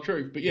back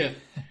R-Truth. But yeah,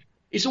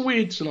 it's a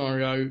weird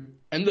scenario.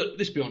 And look,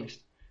 let's be honest.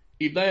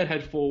 If they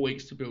had 4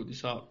 weeks to build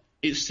this up,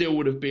 it still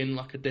would have been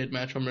like a dead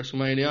match on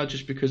WrestleMania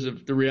just because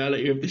of the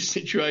reality of this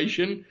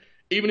situation.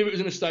 Even if it was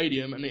in a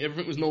stadium and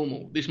everything was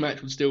normal, this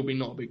match would still be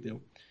not a big deal.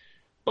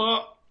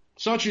 But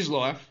such is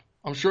life.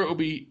 I'm sure it'll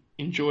be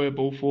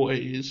enjoyable for what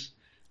it is.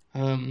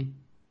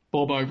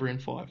 Bob over in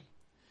 5.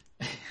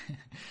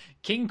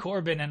 King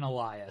Corbin and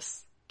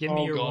Elias. Give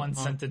me your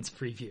one-sentence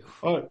preview.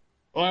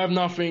 I have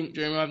nothing,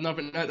 Jeremy. I have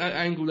nothing. That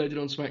angle they did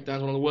on SmackDown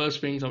is one of the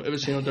worst things I've ever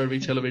seen on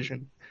WWE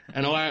television.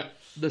 And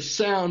the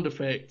sound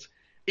effect,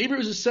 either it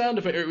was a sound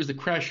effect or it was the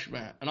crash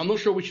mat. And I'm not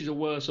sure which is a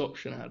worse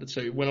option out of the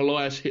two. When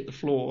Elias hit the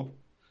floor.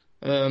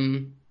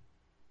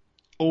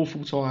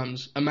 Awful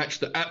times. A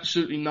match that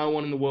absolutely no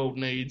one in the world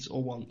needs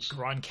or wants.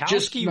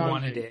 Gronkowski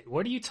wanted it.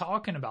 What are you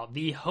talking about?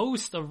 The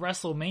host of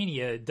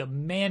WrestleMania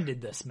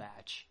demanded this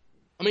match.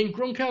 I mean,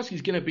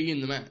 Gronkowski's going to be in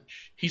the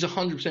match. He's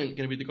 100% going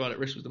to be the guy that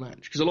wrestles the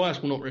match, because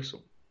Elias will not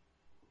wrestle.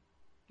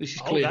 This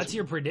is clear. Oh, that's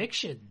your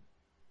prediction.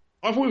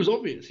 I thought it was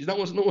obvious. Is that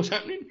not what's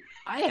happening?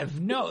 I have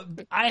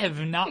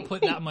not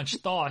put that much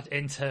thought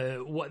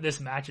into what this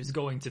match is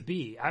going to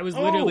be. I was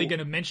literally going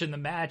to mention the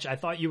match. I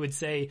thought you would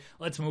say,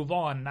 let's move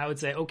on. And I would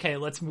say, okay,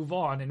 let's move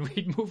on. And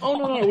we'd move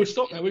on. Oh, no, we'll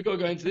stop now. We've got to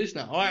go into this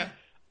now.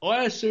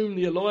 I assumed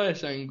the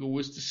Elias angle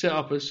was to set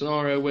up a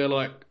scenario where,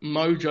 like,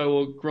 Mojo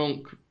or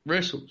Gronk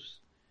wrestles.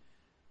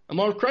 Am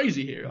I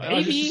crazy here? Maybe.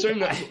 I just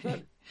assumed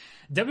that.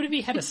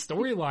 WWE had a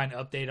storyline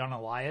update on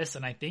Elias,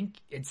 and I think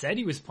it said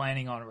he was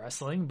planning on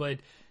wrestling, but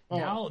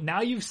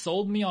now you've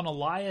sold me on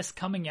Elias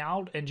coming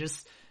out and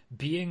just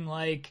being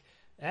like,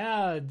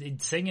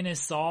 singing his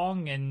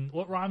song, and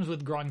what rhymes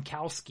with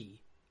Gronkowski?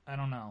 I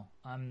don't know.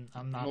 I'm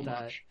not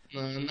that.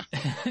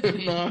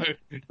 Much.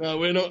 No,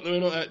 we're not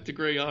that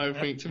degree. I don't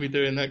think to be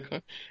doing that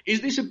kind.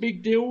 Is this a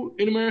big deal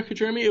in America,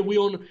 Jeremy? Are we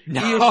on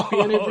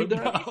ESPN every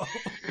day?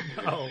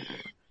 No.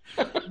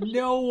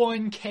 No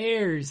one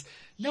cares.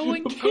 No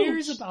one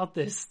cares about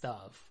this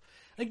stuff.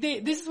 Like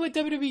this is what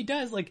WWE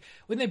does. Like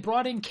when they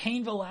brought in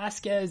Cain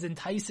Velasquez and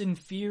Tyson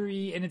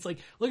Fury, and it's like,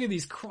 look at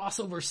these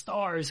crossover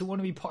stars who want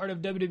to be part of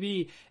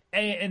WWE,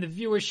 and the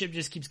viewership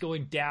just keeps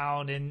going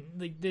down, and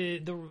like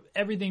the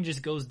everything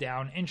just goes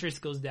down,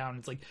 interest goes down.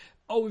 It's like,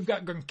 oh, we've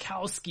got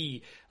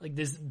Gronkowski, like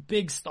this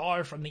big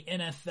star from the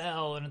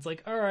NFL, and it's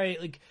like, all right,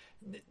 like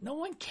no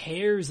one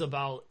cares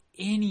about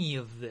any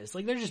of this.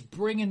 Like they're just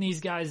bringing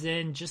these guys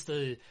in just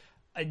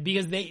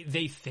because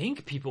they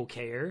think people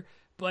care.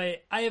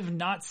 But I have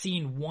not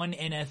seen one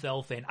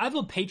NFL fan. I'm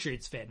a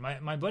Patriots fan.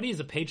 My buddy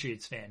is a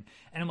Patriots fan.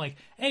 And I'm like,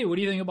 hey, what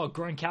do you think about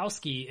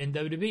Gronkowski in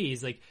WWE?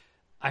 He's like,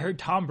 I heard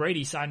Tom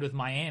Brady signed with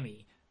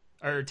Miami.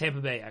 Or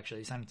Tampa Bay,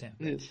 actually. He signed with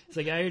Tampa Bay. It's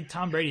like, I heard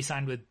Tom Brady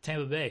signed with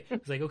Tampa Bay.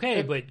 It's like,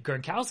 okay, but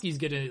Gronkowski's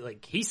gonna,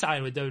 like, he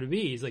signed with WWE.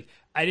 He's like,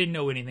 I didn't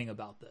know anything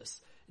about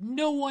this.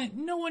 No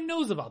one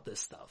knows about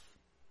this stuff.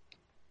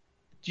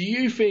 Do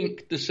you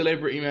think the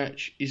celebrity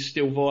match is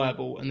still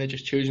viable and they're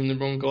just choosing the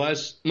wrong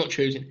guys? Not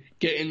choosing,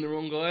 getting the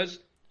wrong guys?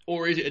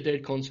 Or is it a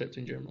dead concept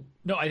in general?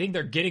 No, I think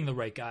they're getting the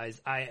right guys.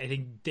 I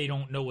think they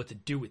don't know what to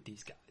do with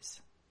these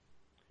guys.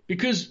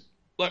 Because,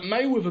 like,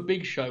 Mayweather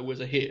Big Show was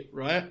a hit,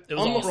 right? I'm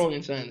awesome. Not wrong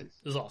in saying this.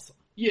 It was awesome.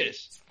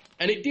 Yes.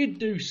 And it did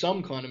do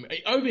some kind of...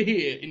 Over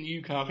here in the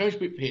UK, I can only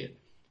speak for here,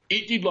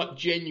 it did, like,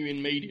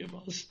 genuine media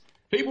buzz.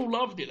 People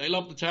loved it. They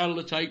loved the tail of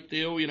the tape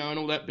deal, and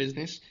all that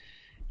business.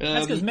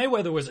 That's because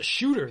Mayweather was a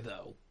shooter,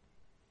 though.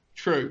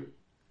 True.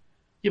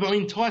 Yeah, but I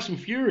mean, Tyson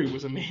Fury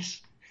was a miss.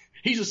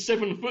 He's a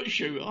 7-foot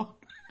shooter.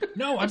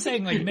 No, I'm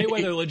saying like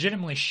Mayweather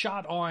legitimately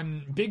shot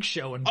on Big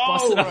Show and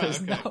busted up his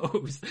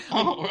nose.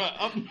 Oh,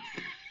 right.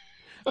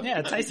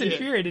 Yeah, Tyson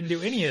Fury didn't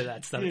do any of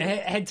that stuff. Yeah.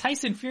 Had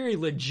Tyson Fury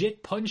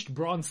legit punched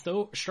Braun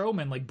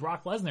Strowman like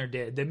Brock Lesnar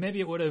did, then maybe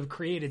it would have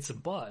created some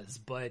buzz.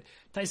 But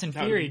Tyson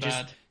Fury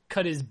just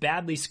cut his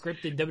badly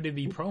scripted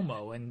WWE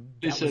promo, and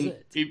that was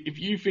it. If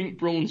you think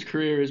Braun's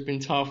career has been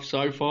tough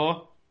so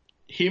far,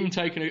 him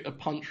taking a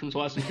punch from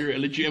Tyson Fury, a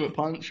legitimate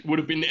punch, would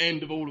have been the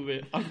end of all of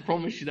it. I can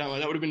promise you that.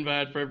 That would have been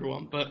bad for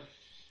everyone. But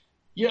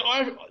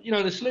yeah,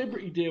 the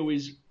celebrity deal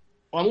is.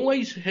 I'm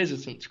always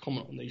hesitant to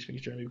comment on these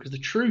things, Jeremy, because the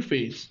truth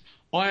is,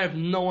 I have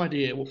no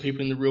idea what people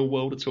in the real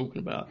world are talking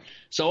about.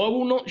 So I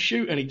will not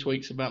shoot any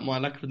tweets about my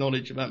lack of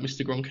knowledge about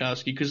Mr.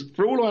 Gronkowski, because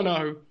for all I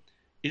know,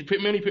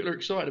 many people are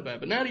excited about it.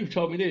 But now that you've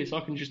told me this,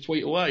 I can just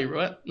tweet away,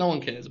 right? No one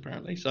cares,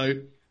 apparently. So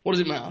what does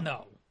it matter?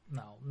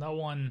 No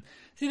one.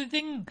 See,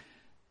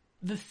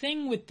 the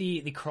thing with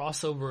the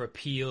crossover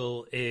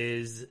appeal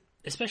is,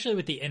 especially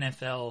with the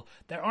NFL,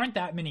 there aren't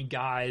that many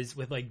guys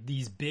with like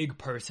these big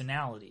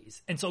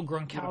personalities. And so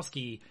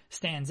Gronkowski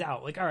stands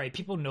out. Like, all right,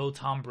 people know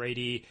Tom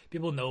Brady,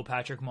 people know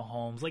Patrick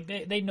Mahomes, like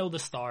they know the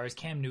stars,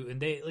 Cam Newton,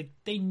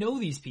 they know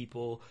these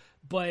people,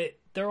 but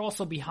they're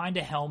also behind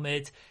a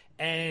helmet,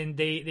 and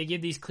they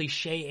give these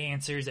cliche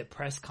answers at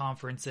press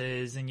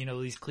conferences and,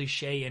 these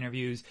cliche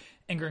interviews.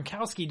 And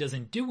Gronkowski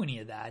doesn't do any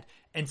of that.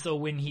 And so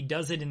when he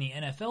does it in the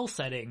NFL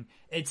setting,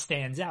 it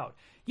stands out.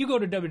 You go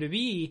to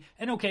WWE,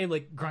 and okay,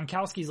 like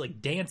Gronkowski's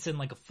like dancing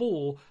like a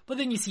fool, but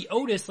then you see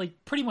Otis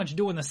like pretty much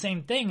doing the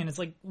same thing, and it's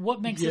like,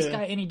 what makes this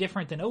guy any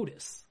different than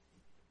Otis?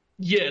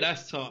 Yeah,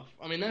 that's tough.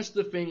 I mean, that's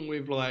the thing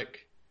with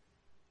like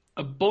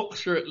a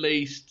boxer, at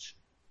least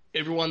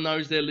everyone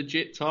knows they're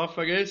legit tough,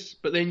 I guess,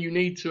 but then you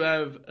need to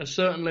have a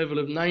certain level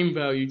of name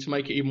value to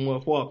make it even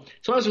worthwhile.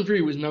 Tyson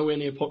Fury was nowhere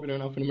near popular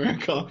enough in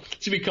America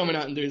to be coming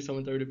out and doing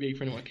something with WWE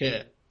for anyone to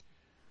care.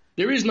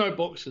 There is no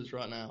boxers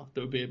right now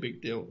that would be a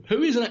big deal.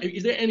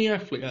 Is there any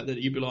athlete out there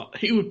that you'd be like,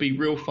 he would be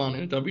real fun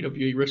in a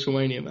WWE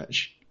WrestleMania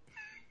match?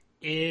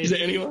 Is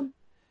there anyone?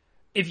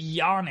 If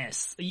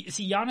Giannis,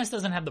 Giannis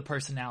doesn't have the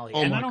personality,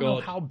 and I don't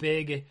know how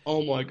big.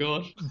 Oh my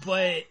god!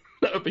 But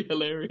that would be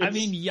hilarious. I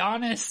mean,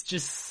 Giannis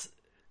just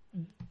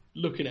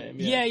looking at him.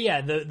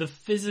 Yeah. The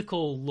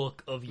physical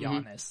look of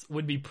Giannis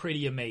would be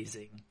pretty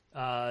amazing in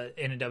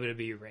a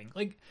WWE ring.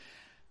 Like,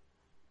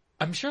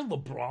 I'm sure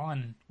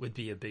LeBron would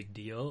be a big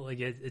deal. Like,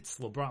 it's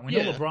LeBron. We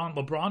know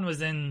LeBron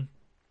was in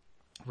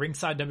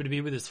ringside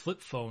WWE with his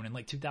flip phone in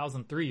like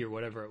 2003 or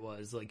whatever it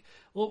was. Like,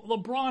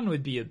 LeBron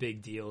would be a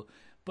big deal,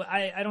 but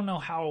I don't know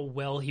how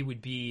well he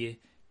would be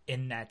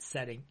in that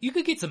setting. You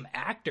could get some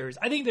actors.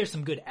 I think there's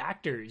some good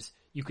actors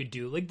you could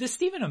do. Like, the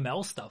Stephen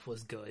Amell stuff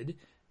was good.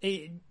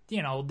 They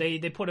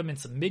put him in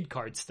some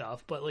mid-card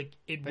stuff, but like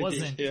it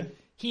wasn't.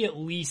 He at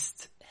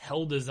least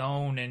held his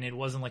own and it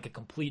wasn't like a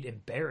complete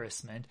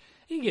embarrassment,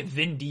 you could get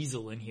Vin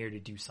Diesel in here to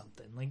do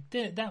something like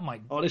that.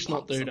 Might. Oh, let's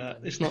not do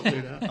that. Let's not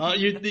do that.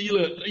 You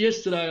look,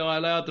 yesterday I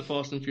allowed the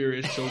Fast and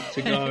Furious talk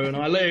to go, and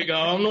I let it go.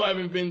 I'm not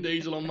having Vin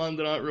Diesel on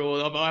Monday Night Raw.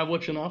 I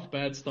watch enough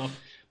bad stuff.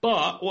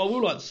 But what I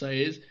would like to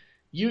say is,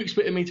 you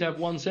expected me to have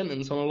one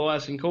sentence on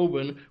Elias and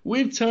Corbin.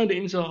 We've turned it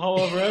into a whole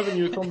other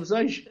avenue of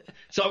conversation.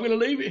 So I'm going to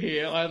leave it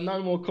here. I have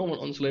no more comment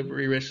on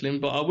celebrity wrestling,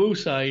 but I will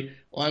say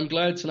I'm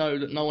glad to know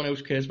that no one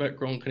else cares about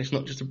Gronk and it's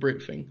not just a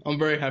Brit thing. I'm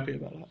very happy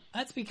about that.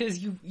 That's because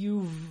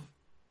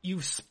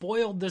you've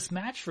spoiled this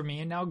match for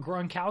me, and now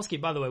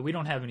Gronkowski. By the way, we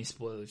don't have any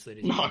spoilers,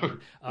 ladies. No.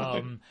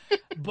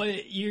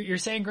 But you're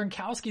saying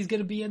Gronkowski's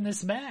going to be in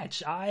this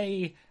match.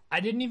 I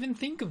didn't even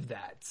think of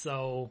that.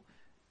 So.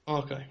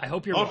 Okay. I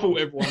hope you're wrong. I thought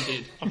everyone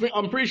did.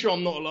 I'm pretty sure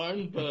I'm not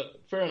alone,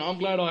 but fair enough. I'm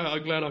glad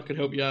I could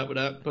help you out with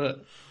that.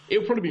 But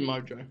it'll probably be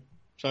Mojo.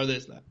 So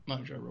there's that.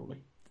 Mojo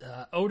ruling.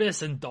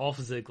 Otis and Dolph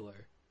Ziggler.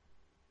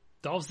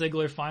 Dolph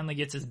Ziggler finally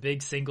gets his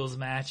big singles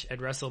match at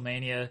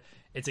WrestleMania.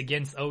 It's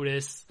against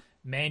Otis.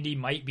 Mandy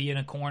might be in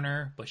a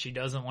corner, but she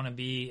doesn't want to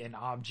be an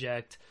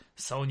object.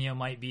 Sonya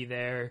might be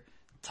there.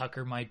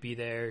 Tucker might be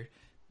there.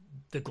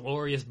 The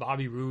glorious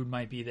Bobby Roode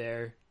might be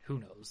there. Who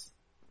knows?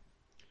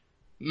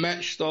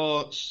 Match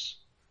starts,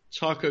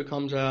 Tucker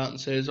comes out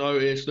and says,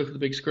 Otis, look at the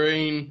big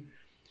screen.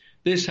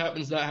 This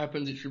happens, that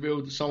happens. It's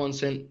revealed that someone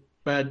sent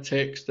bad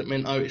text that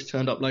meant Otis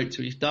turned up late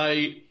to his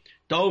date.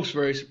 Dolph's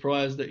very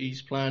surprised that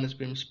his plan has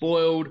been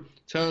spoiled.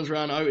 Turns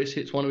around, Otis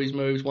hits one of his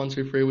moves. 1,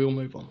 2, 3, we'll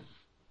move on.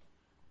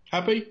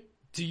 Happy?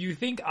 Do you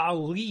think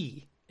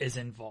Ali is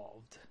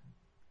involved?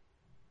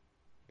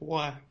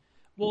 Why?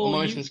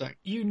 Well,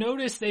 you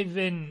notice they've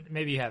been,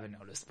 maybe you haven't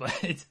noticed, but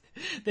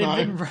they've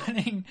been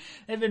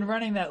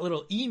running that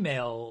little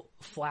email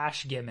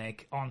flash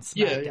gimmick on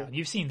SmackDown. Yeah.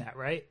 You've seen that,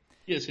 right?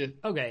 Yes, yeah.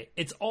 Okay,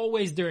 it's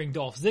always during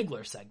Dolph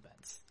Ziggler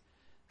segments.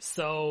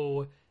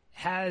 So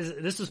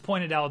this was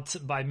pointed out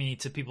by me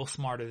to people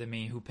smarter than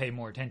me who pay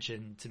more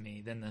attention to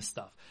me than this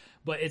stuff.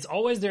 But it's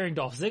always during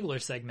Dolph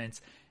Ziggler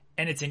segments,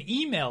 and it's an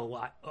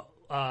email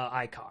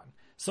icon.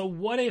 So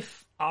what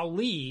if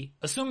Ali,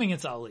 assuming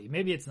it's Ali,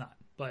 maybe it's not,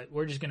 but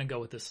we're just going to go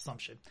with this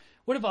assumption.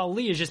 What if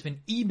Ali has just been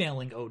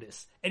emailing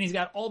Otis, and he's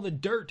got all the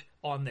dirt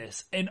on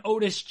this, and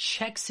Otis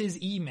checks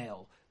his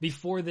email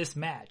before this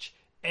match,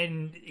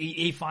 and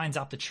he finds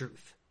out the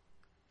truth?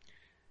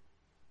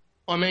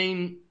 I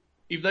mean,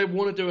 if they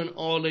want to do an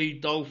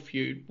Ali-Dolph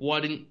feud, why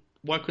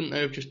couldn't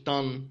they have just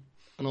done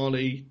an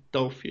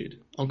Ali-Dolph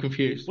feud? I'm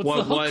confused.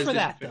 What's the hook for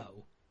that,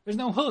 though? There's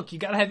no hook. You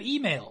got to have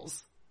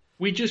emails.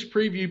 We just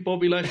previewed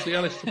Bobby Lashley,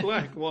 Aleister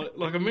Black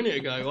like a minute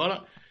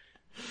ago.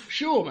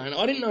 Sure, man.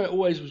 I didn't know it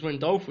always was when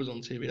Dolph was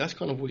on TV. That's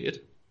kind of weird.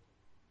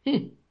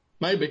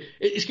 Maybe.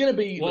 It's going to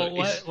be... Well,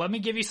 let me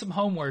give you some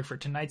homework for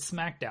tonight's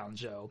SmackDown,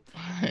 Joe.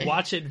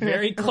 Watch it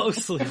very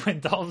closely when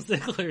Dolph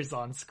Ziggler's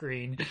on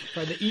screen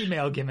for the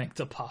email gimmick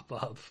to pop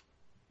up.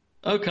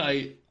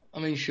 Okay. I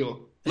mean,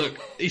 sure. Look,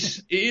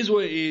 it is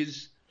what it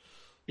is.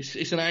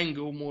 It's an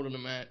angle more than a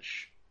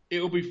match.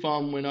 It'll be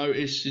fun when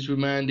Otis is with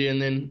Mandy,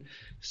 and then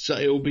so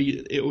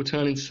it'll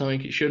turn into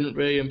something it shouldn't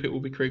be, and people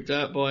will be creeped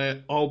out by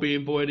it. I'll be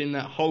avoiding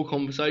that whole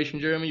conversation,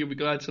 Jeremy. You'll be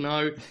glad to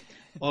know.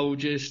 I'll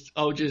just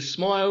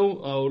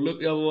smile. I'll look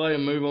the other way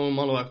and move on with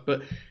my life.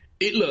 But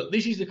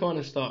this is the kind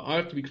of stuff. I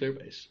have to be clear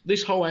about this.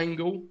 This whole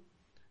angle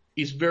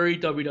is very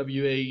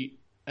WWE,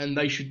 and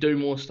they should do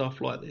more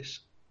stuff like this.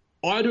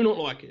 I do not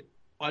like it.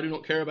 I do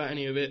not care about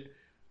any of it.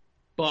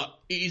 But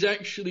it is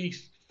actually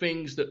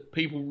things that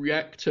people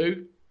react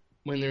to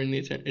when they're in the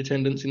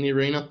attendance in the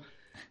arena.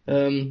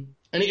 And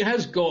it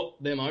has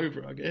got them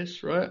over, I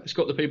guess, right? It's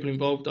got the people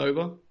involved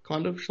over,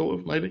 kind of, sort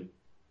of, maybe.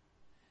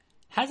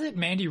 Hasn't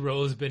Mandy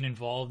Rose been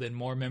involved in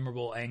more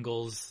memorable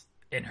angles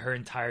in her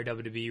entire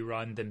WWE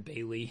run than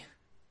Bayley?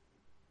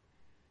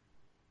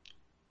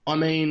 I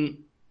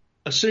mean,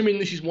 assuming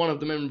this is one of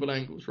the memorable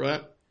angles,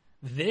 right?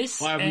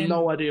 I have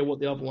no idea what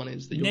the other one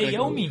is. That you're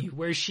Naomi,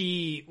 where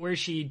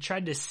she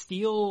tried to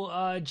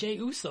steal Jey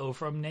Uso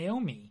from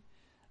Naomi.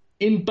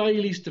 In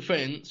Bayley's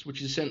defense,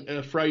 which is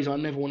a phrase I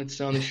never wanted to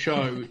say on this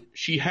show,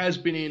 she has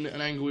been in an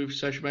angle with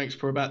Sasha Banks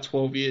for about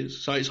 12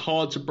 years. So it's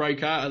hard to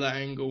break out of that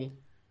angle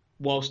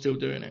while still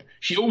doing it.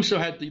 She also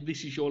had the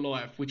This Is Your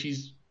Life, which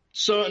is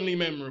certainly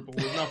memorable.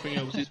 If nothing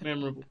else is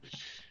memorable.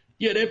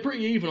 Yeah, they're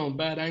pretty even on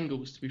bad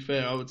angles, to be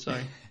fair, I would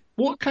say.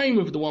 What came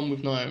of the one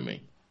with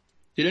Naomi?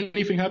 Did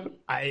anything happen?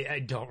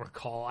 I don't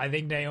recall. I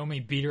think Naomi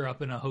beat her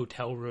up in a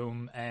hotel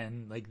room,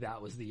 and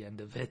that was the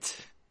end of it.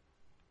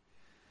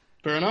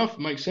 Fair enough.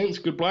 Makes sense.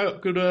 Good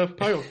payoff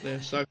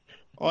there. So,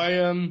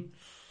 I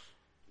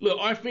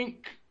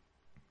think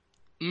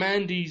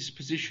Mandy's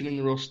position in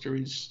the roster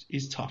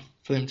is tough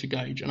for them to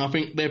gauge, and I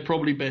think they're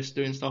probably best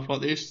doing stuff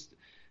like this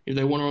if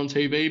they want her on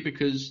TV,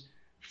 because,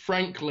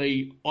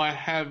 frankly, I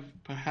have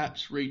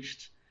perhaps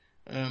reached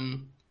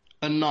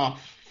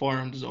enough Fire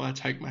and Desire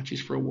take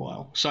matches for a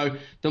while. So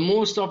the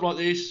more stuff like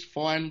this,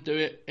 fine, do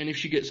it. And if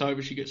she gets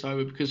over, she gets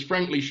over, because,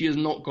 frankly, she has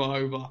not got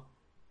over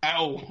at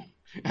all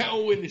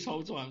in this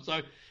whole time.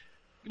 So,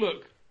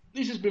 look,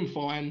 this has been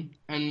fine,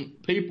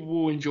 and people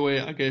will enjoy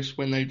it, I guess,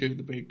 when they do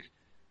the big.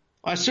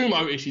 I assume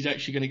Otis is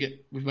actually going to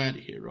get with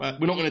Mandy here, right?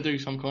 We're not going to do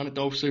some kind of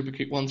Dolph Super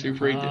Kick 1, 2,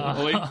 3 deal,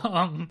 are we?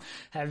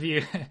 Have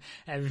you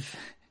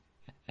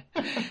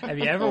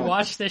ever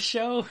watched this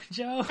show,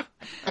 Joe?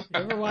 You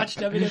ever watched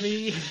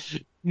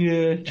WWE?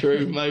 Yeah,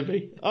 true,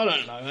 maybe. I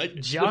don't know.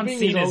 John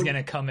Cena's going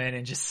to come in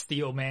and just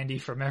steal Mandy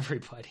from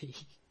everybody.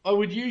 I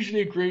would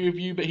usually agree with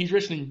you, but he's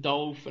wrestling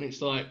Dolph, and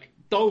it's like,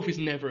 Dolph is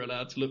never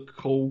allowed to look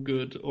cool,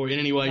 good, or in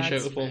any way,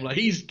 shape, or form. Like,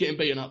 he's getting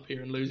beaten up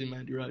here and losing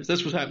Mandy Rose.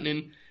 That's what's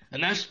happening,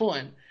 and that's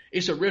fine.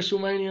 It's a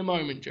WrestleMania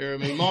moment,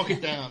 Jeremy. Mark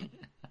it down.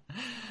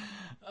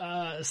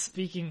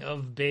 Speaking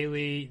of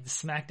Bayley,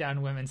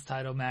 SmackDown Women's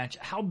title match,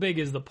 how big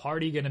is the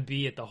party going to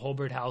be at the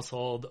Holbert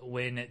household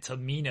when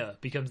Tamina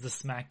becomes the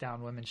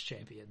SmackDown Women's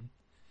Champion?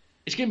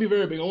 It's going to be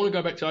very big. I want to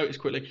go back to Otis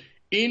quickly.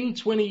 In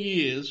 20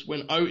 years,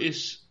 when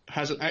Otis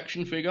has an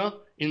action figure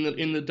in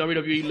the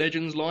WWE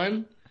Legends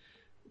line,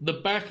 the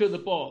back of the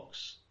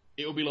box,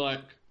 it'll be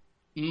like,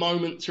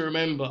 moment to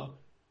remember.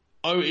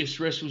 Otis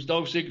wrestles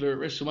Dolph Ziggler at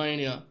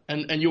WrestleMania.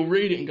 And you'll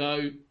read it and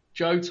go,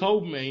 Joe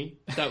told me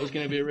that was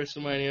going to be a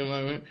WrestleMania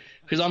moment.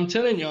 Because I'm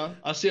telling you,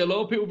 I see a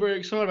lot of people very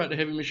excited about the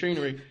heavy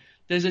machinery.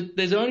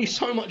 There's only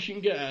so much you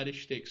can get out of this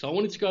shtick. So I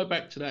wanted to go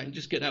back to that and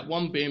just get that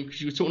one bit in,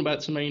 because you were talking about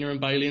Tamina and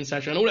Bayley and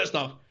Sasha and all that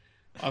stuff.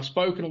 I've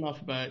spoken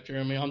enough about it,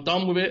 Jeremy. I'm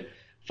done with it.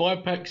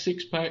 5-pack,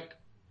 6-pack,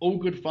 all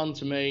good fun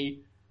to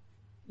me.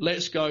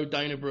 Let's go,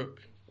 Dana Brooke.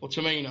 Or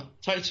Tamina.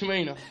 Take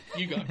Tamina.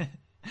 You go.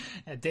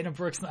 Dana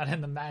Brooke's not in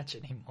the match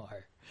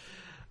anymore.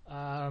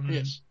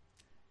 Yes.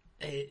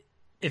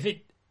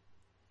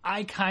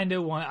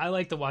 I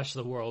like to watch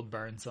the world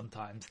burn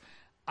sometimes.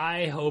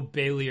 I hope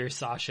Bayley or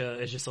Sasha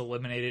is just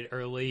eliminated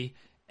early,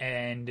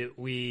 and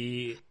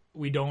we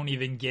don't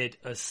even get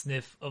a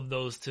sniff of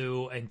those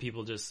two, and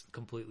people just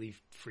completely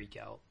freak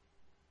out.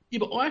 Yeah,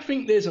 but I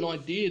think there's an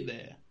idea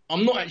there.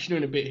 I'm not actually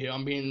doing a bit here.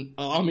 I'm being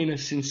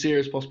as sincere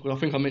as possible. I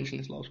think I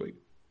mentioned this last week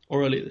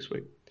or earlier this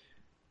week.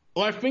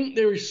 I think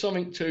there is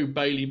something to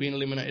Bayley being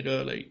eliminated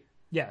early.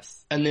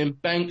 Yes. And then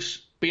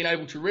Banks being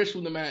able to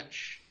wrestle the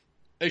match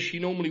as she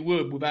normally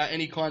would without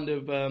any kind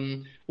of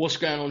what's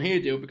going on here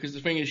deal, because the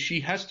thing is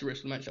she has to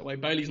wrestle the match that way.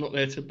 Bayley's not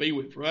there to be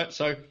with, right?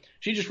 So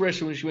she just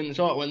wrestled and she wins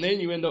the title, and then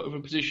you end up with a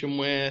position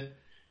where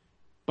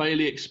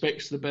Bayley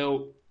expects the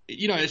belt.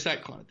 You know, it's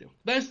that kind of deal.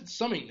 There's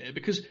something there,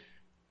 because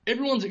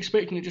everyone's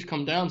expecting it to just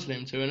come down to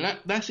them two, and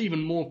that's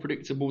even more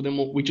predictable than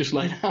what we just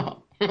laid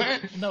out,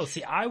 right? No,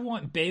 see, I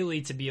want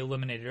Bayley to be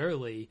eliminated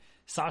early.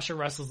 Sasha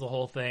wrestles the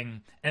whole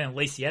thing, and then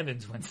Lacey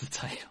Evans wins the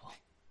title.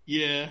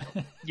 Yeah.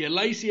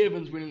 Lacey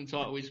Evans winning the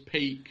title is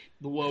peak,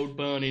 the world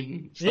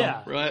burning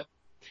stuff, right?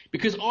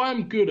 Because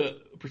I'm good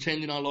at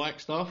pretending I like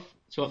stuff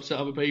to upset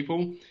other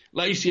people.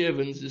 Lacey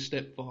Evans is a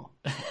step far.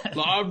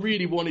 Like, I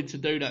really wanted to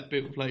do that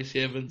bit with Lacey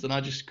Evans, and I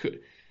just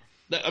could.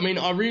 I mean,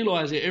 I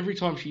realise it every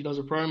time she does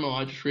a promo.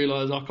 I just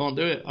realise I can't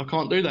do it. I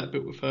can't do that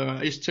bit with her.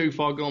 It's too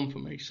far gone for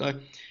me. So,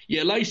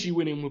 yeah, Lacey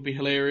winning would be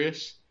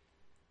hilarious.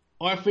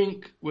 I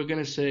think we're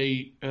going to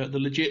see the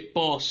legit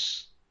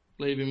boss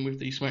leaving with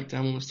the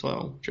SmackDown Women's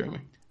title, Jeremy.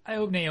 I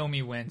hope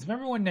Naomi wins.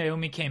 Remember when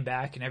Naomi came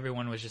back and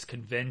everyone was just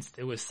convinced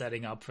it was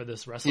setting up for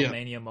this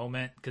WrestleMania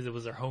moment because it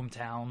was her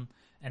hometown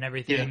and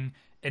everything,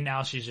 and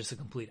now she's just a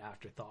complete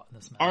afterthought in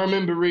this match. I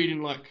remember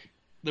reading, like,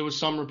 there was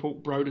some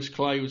report Brodus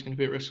Clay was going to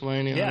be at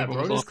WrestleMania. Yeah,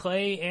 Brodus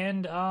Clay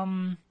and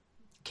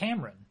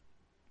Cameron.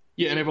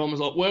 Yeah, and everyone was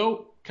like,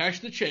 well, cash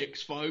the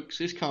checks, folks.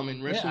 It's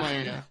coming,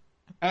 WrestleMania. Yeah.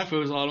 That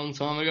feels like a long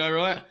time ago,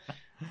 right?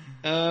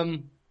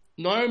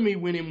 Naomi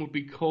winning would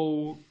be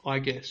cool, I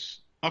guess.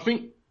 I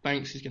think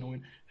Banks is going to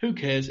win. Who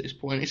cares at this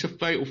point? It's a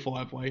fatal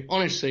 5-way.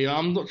 Honestly,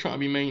 I'm not trying to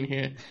be mean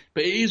here,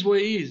 but it is what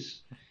it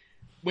is.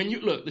 When you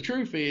look, the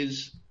truth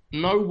is,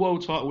 no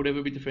world title would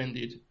ever be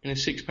defended in a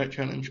 6-pack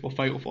challenge or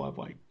fatal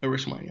 5-way at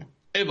WrestleMania.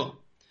 Ever.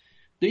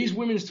 These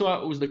women's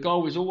titles, the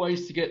goal is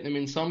always to get them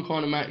in some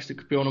kind of match that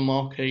could be on a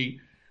marquee.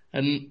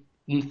 And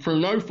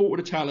through no fault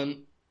of the talent,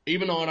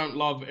 even though I don't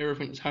love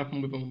everything that's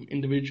happened with them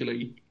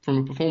individually from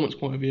a performance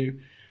point of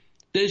view,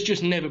 there's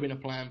just never been a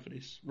plan for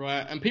this,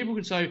 right? And people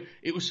can say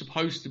it was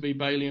supposed to be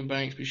Bayley and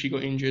Banks, but she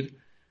got injured.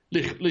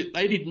 Look,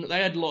 they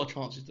had a lot of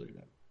chances to do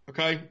that,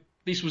 okay?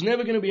 This was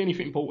never going to be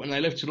anything important.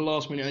 They left to the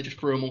last minute and they just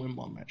threw them all in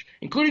one match,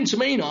 including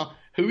Tamina,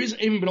 who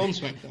isn't even been on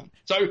SmackDown.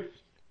 So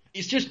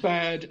it's just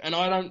bad, and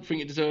I don't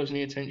think it deserves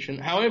any attention.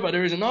 However,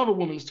 there is another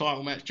women's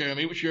title match,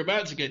 Jeremy, which you're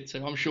about to get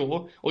to, I'm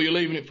sure, or you're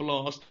leaving it for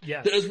last,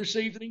 yes, that has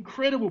received an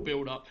incredible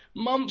build-up,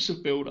 months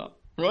of build-up.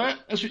 Right?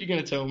 That's what you're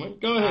going to tell me.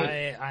 Go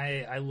ahead.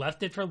 I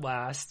left it for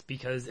last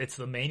because it's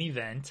the main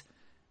event.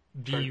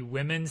 The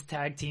women's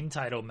tag team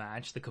title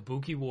match, the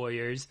Kabuki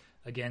Warriors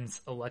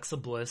against Alexa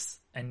Bliss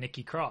and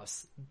Nikki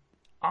Cross.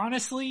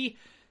 Honestly,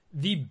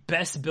 the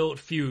best built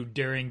feud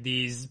during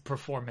these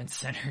Performance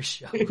Center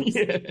shows.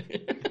 Yeah.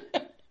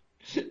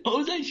 I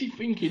was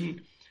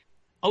thinking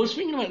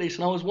about this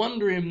and I was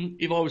wondering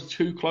if I was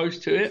too close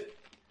to it.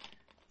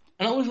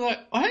 And I was like,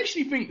 I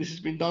actually think this has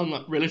been done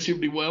like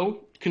relatively well,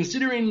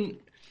 considering.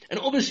 And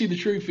obviously the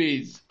truth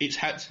is it's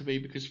had to be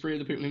because 3 of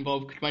the people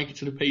involved could make it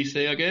to the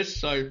PC, I guess.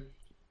 So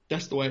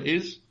that's the way it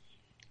is.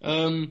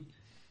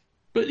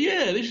 But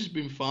yeah, this has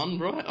been fun,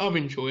 right? I've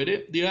enjoyed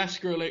it. The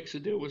Asuka-Alexa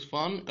deal was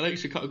fun.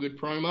 Alexa cut a good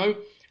promo.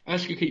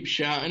 Asuka keeps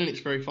shouting and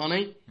it's very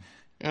funny.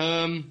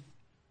 I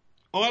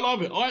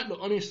love it.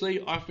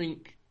 Honestly, I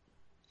think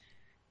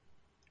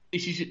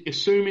this is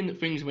assuming that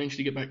things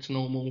eventually get back to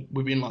normal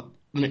within like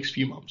the next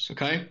few months,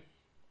 okay?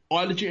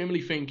 I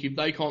legitimately think if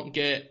they can't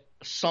get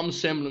some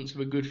semblance of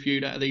a good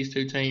feud out of these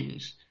two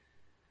teams,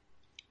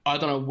 I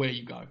don't know where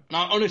you go. And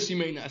I honestly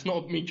mean that. It's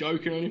not me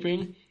joking or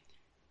anything.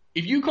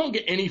 If you can't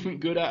get anything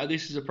good out of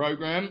this as a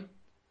program,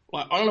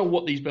 like I don't know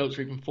what these belts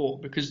are even for.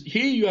 Because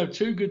here you have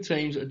two good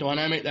teams that are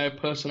dynamic, they have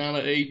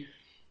personality,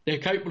 they're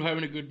capable of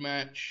having a good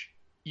match.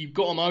 You've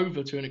got them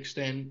over to an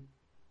extent.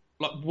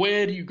 Like,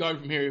 where do you go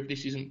from here if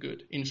this isn't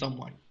good in some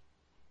way?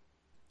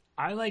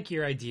 I like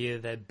your idea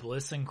that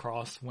Bliss and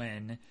Cross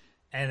win,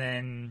 and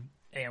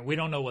then we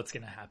don't know what's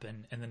going to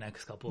happen in the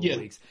next couple of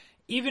weeks.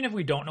 Even if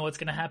we don't know what's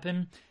going to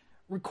happen,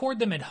 record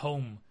them at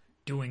home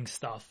doing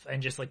stuff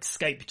and just like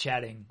Skype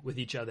chatting with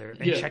each other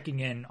and checking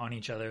in on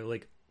each other,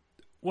 like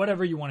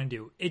whatever you want to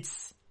do.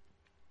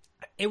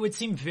 It would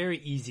seem very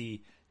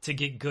easy to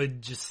get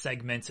good just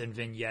segments and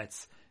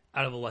vignettes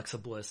out of Alexa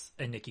Bliss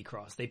and Nikki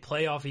Cross. They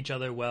play off each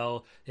other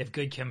well. They have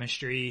good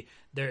chemistry.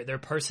 Their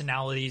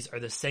personalities are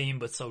the same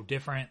but so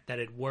different that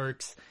it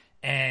works.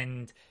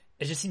 And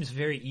it just seems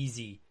very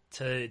easy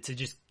to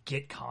just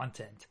get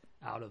content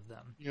out of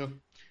them. Yeah,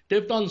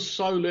 they've done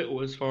so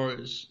little as far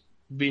as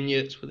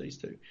vignettes for these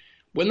two.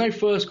 When they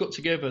first got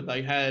together,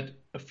 they had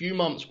a few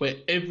months where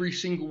every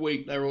single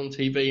week they were on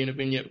TV in a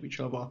vignette with each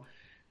other.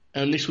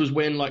 And this was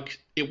when, like,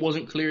 it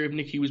wasn't clear if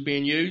Nikki was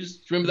being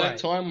used. Do you remember that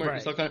time where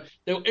it's like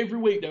every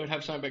week they would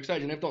have something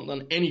backstage, and they've not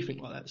done anything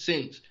like that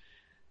since.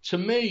 To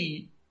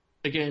me,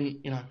 again,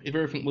 you know, if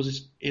everything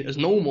was as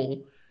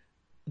normal,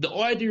 the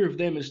idea of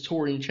them as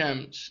touring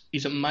champs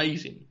is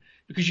amazing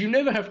because you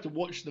never have to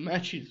watch the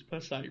matches per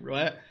se,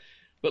 right?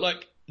 But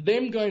like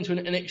them going to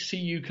an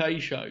NXT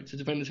UK show to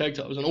defend the tag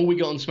titles, and all we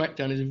got on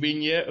SmackDown is a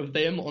vignette of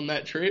them on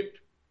that trip.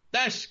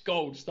 That's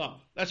gold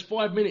stuff. That's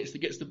 5 minutes that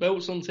gets the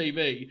belts on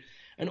TV.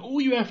 And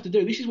all you have to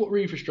do, this is what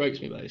really frustrates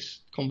me about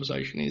this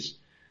conversation, is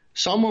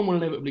someone will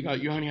inevitably go,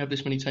 you only have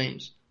this many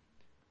teams.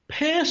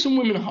 Pair some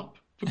women up.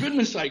 For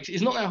goodness sakes,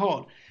 it's not that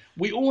hard.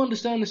 We all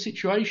understand the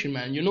situation,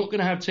 man. You're not going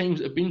to have teams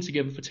that have been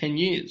together for 10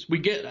 years. We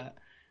get that.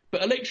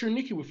 But Alexa and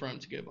Nikki were thrown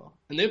together,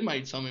 and they've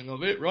made something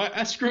of it, right?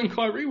 Asuka and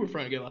Kairi were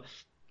thrown together.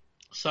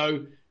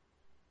 So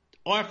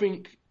I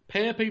think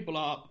pair people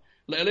up,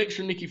 let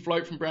Alexa and Nikki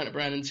float from brand to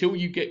brand until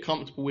you get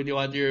comfortable with the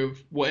idea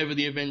of whatever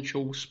the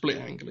eventual split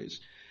angle is.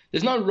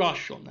 There's no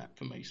rush on that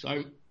for me.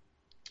 So,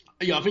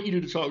 yeah, I think you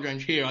do the title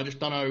change here. I just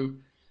don't know.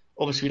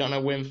 Obviously, we don't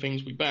know when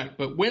things will be back.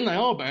 But when they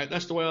are back,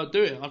 that's the way I'd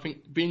do it. I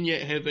think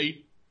vignette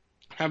heavy,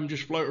 have them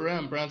just float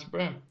around brand to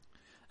brand.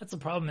 That's the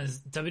problem is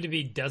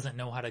WWE doesn't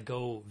know how to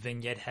go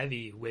vignette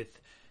heavy with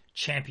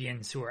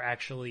champions who are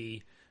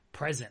actually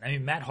present. I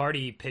mean, Matt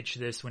Hardy pitched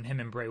this when him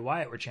and Bray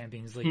Wyatt were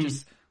champions. Like,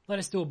 just let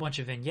us do a bunch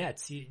of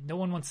vignettes. No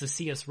one wants to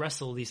see us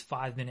wrestle these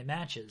 5-minute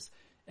matches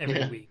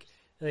every week.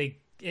 Like,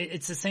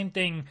 it's the same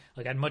thing.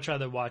 Like, I'd much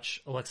rather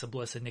watch Alexa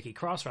Bliss and Nikki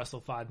Cross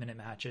wrestle 5-minute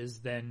matches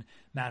than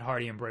Matt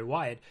Hardy and Bray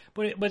Wyatt.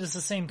 But it's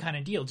the same kind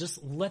of deal.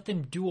 Just let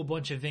them do a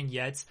bunch of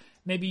vignettes.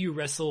 Maybe you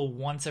wrestle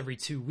once every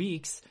 2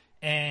 weeks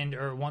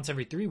or once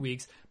every 3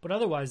 weeks. But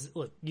otherwise,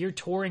 look, your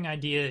touring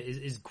idea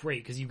is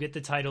great because you get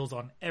the titles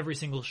on every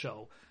single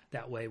show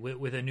that way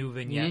with a new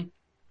vignette.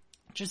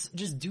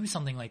 Just do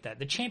something like that.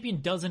 The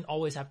champion doesn't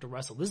always have to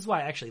wrestle. This is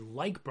why I actually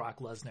like Brock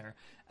Lesnar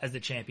as the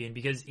champion,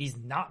 because he's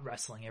not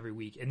wrestling every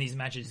week, and these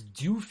matches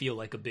do feel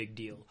like a big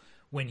deal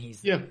when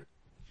he's there.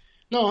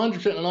 No,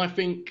 100%. And I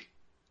think,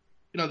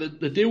 you know,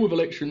 the deal with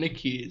Alexa and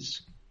Nikki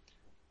is,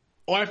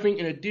 I think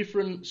in a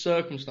different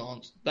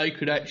circumstance, they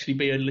could actually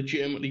be a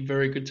legitimately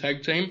very good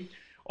tag team.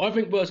 I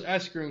think versus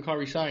Asuka and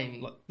Kairi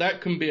Sane, like,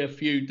 that can be a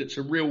feud that's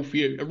a real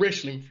feud, a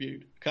wrestling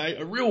feud, okay?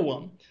 A real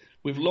one.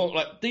 With long,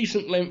 like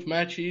decent length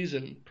matches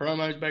and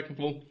promos back and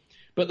forth.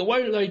 But the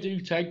way that they do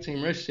tag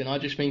team wrestling, I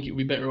just think it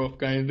would be better off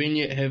going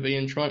vignette heavy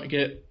and trying to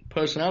get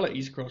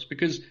personalities across.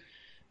 Because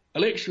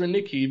Alexa and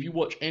Nikki, if you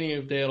watch any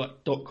of their like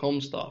 .com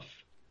stuff,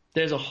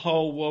 there's a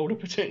whole world of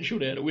potential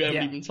there that we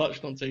haven't even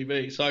touched on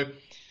TV. So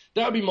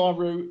that would be my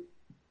route.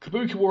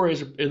 Kabuki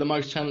Warriors are the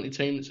most talented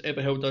team that's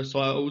ever held those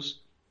titles.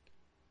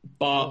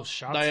 But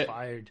shots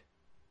fired.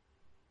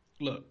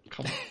 Look,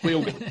 come on, we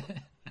all get it.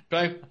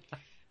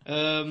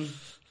 Okay.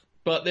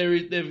 But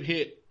they've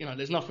hit, you know,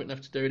 there's nothing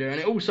left to do there. And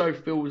it also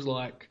feels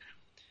like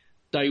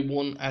they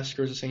want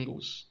Asuka as a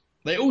singles.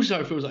 They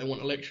also feels like they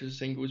want Alexa as a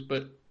singles,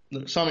 but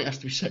look, something has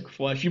to be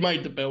sacrificed. You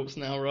made the belts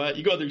now, right?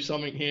 You got to do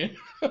something here.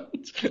 I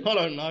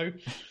don't know.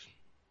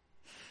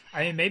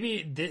 I mean,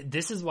 maybe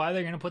this is why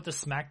they're going to put the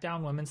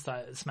SmackDown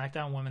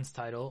Women's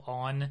title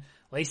on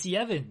Lacey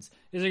Evans.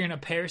 Is they're going to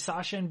pair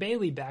Sasha and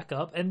Bayley back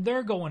up, and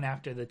they're going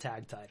after the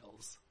tag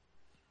titles.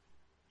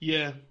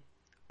 Yeah.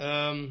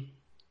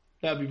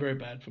 That'd be very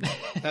bad for me.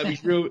 That'd be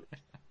real.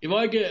 If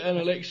I get an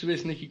Alexa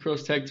Bliss Nikki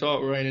Cross tag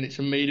title reign and it's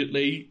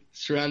immediately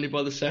surrounded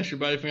by the Sasha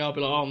Banks thing, I'll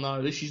be like, oh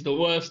no, this is the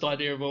worst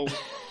idea of all.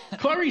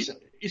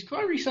 Is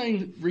Kairi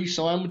Sane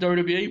re-signed with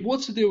WWE?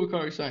 What's the deal with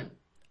Kairi Sane?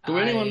 Do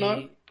anyone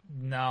know?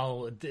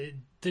 No,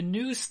 the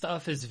new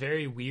stuff is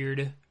very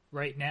weird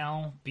right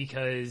now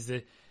because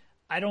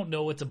I don't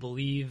know what to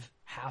believe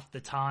half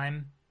the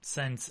time,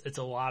 since it's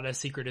a lot of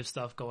secretive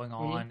stuff going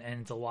on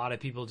and it's a lot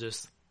of people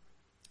just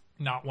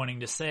not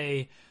wanting to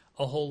say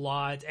a whole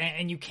lot,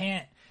 and you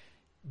can't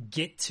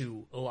get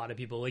to a lot of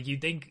people. Like, you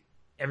think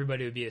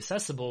everybody would be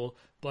accessible,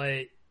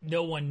 but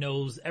no one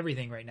knows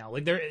everything right now.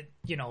 Like,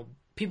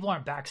 people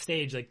aren't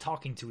backstage like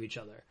talking to each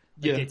other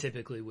like they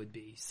typically would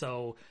be.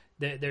 So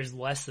there's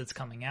less that's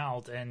coming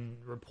out, and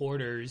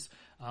reporters,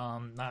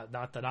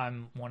 not that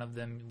I'm one of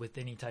them with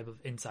any type of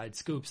inside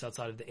scoops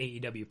outside of the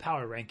AEW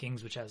Power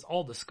Rankings, which has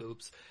all the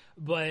scoops,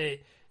 but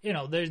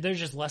there's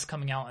just less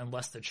coming out and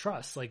less to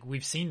trust. Like,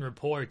 we've seen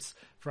reports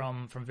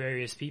from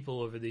various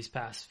people over these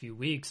past few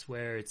weeks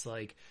where it's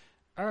like,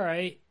 all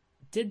right,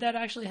 did that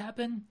actually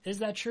happen? Is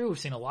that true? We've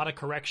seen a lot of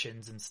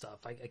corrections and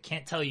stuff. I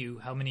can't tell you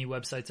how many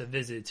websites I've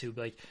visited to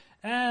be like,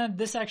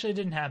 this actually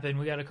didn't happen.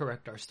 We got to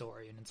correct our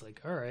story. And it's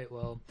like, all right,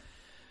 well,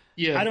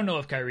 yeah. I don't know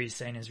if Kairi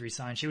Sane is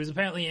re-signed. She was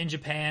apparently in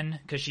Japan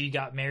because she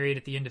got married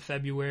at the end of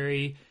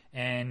February,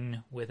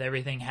 and with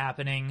everything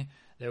happening,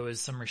 there was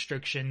some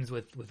restrictions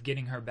with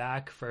getting her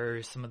back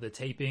for some of the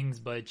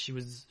tapings, but she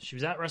was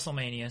at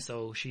WrestleMania,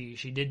 so she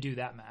did do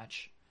that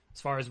match,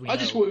 as far as we know. I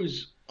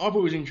thought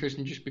it was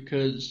interesting just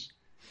because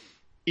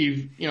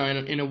if,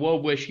 in a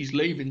world where she's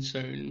leaving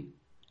soon,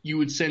 you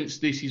would sense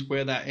this is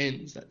where that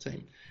ends, that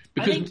team.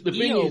 Because I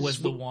think Io was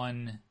the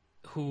one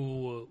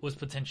who was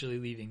potentially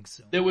leaving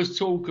soon. There was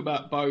talk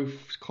about both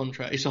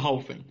contracts. It's a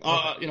whole thing.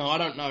 Okay. I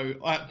don't know.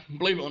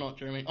 Believe it or not,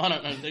 Jeremy, I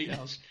don't know the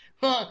details.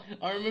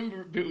 I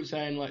remember people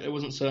saying like they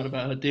wasn't certain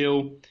about her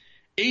deal.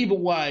 Either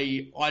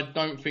way, I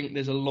don't think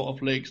there's a lot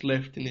of legs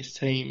left in this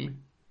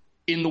team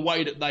in the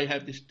way that they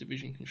have this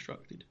division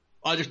constructed.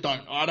 I just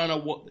don't. I don't know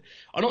what.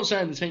 I'm not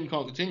saying the team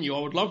can't continue. I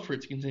would love for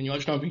it to continue. I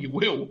just don't think it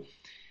will.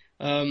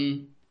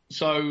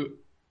 So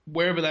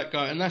wherever that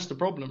goes, and that's the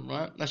problem,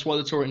 right? That's why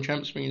the Touring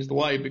Champs thing is the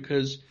way,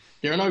 because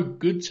there are no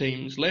good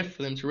teams left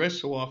for them to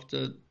wrestle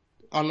after,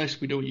 unless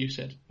we do what you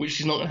said, which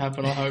is not going to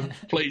happen, I hope.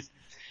 Please.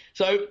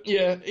 So,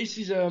 yeah, this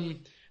is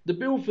the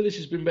build for this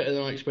has been better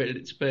than I expected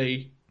it to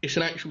be. It's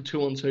an actual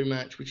 2-on-2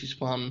 match, which is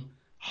fun.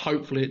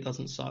 Hopefully it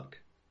doesn't suck.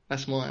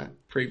 That's my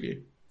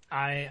preview.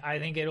 I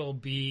think it'll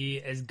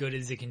be as good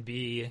as it can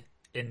be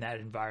in that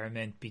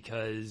environment,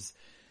 because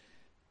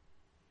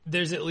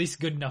there's at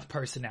least good enough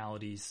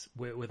personalities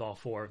with all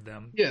four of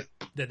them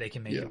that they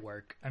can make it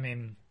work. I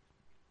mean,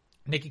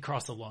 Nikki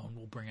Cross alone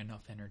will bring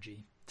enough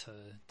energy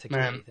to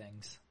carry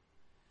things.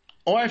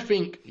 I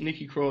think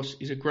Nikki Cross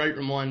is a great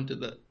reminder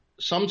that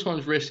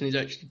sometimes wrestling is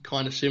actually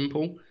kind of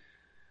simple.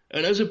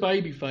 And as a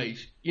babyface,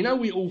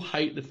 we all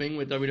hate the thing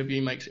where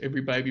WWE makes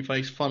every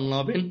babyface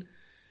fun-loving.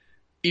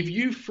 If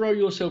you throw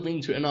yourself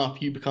into it enough,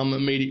 you become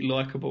immediately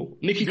likable.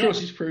 Nikki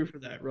Cross is proof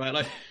of that, right?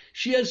 Like,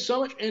 she has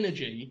so much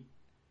energy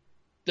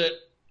that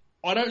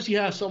I don't see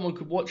how someone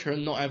could watch her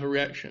and not have a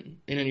reaction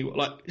in any way.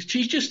 Like,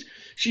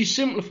 she's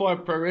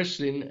simplified pro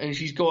wrestling, and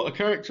she's got a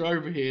character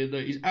over here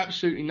that is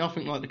absolutely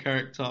nothing like the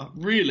character,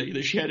 really,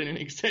 that she had in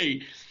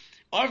NXT.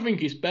 I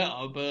think it's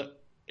better,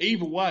 but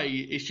either way,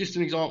 it's just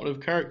an example of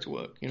character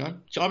work,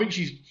 So I think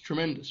she's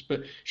tremendous,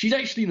 but she's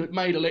actually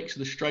made Alexa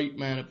the straight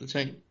man of the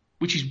team,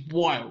 which is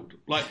wild.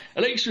 Like,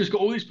 Alexa's got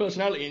all this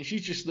personality, and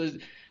she's just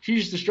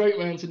the straight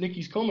man to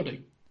Nikki's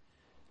comedy.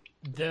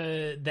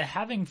 The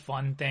having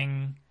fun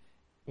thing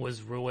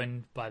was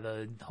ruined by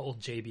the whole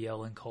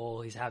JBL and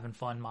Cole. He's having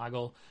fun,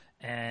 Mogul.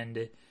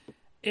 And,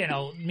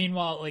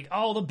 meanwhile, like,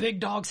 oh, the big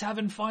dog's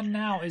having fun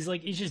now. Is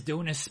like, he's just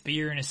doing a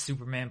spear and a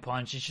Superman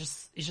punch.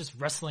 It's just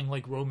wrestling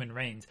like Roman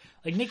Reigns.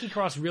 Like, Nikki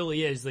Cross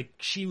really is, like,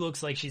 she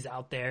looks like she's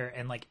out there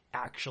and, like,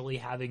 actually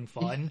having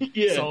fun.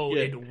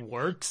 It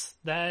works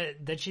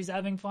that she's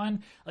having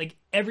fun. Like,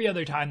 every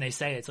other time they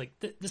say it, it's like,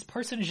 this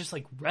person is just,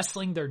 like,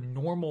 wrestling their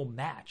normal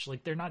match.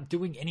 Like, they're not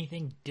doing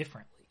anything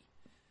differently.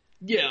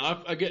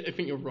 Yeah, I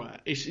think you're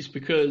right. It's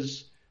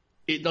because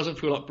it doesn't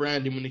feel like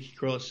branding with Nikki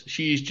Cross.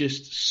 She is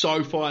just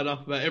so fired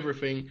up about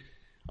everything.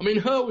 I mean,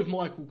 her with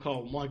Michael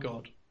Cole, my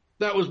God,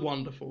 that was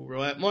wonderful,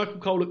 right? Michael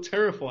Cole looked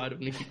terrified of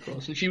Nikki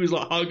Cross, and she was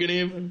like hugging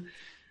him, and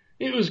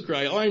it was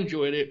great. I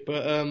enjoyed it,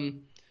 but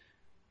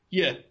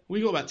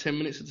we got about 10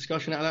 minutes of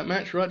discussion out of that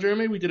match, right,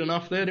 Jeremy? We did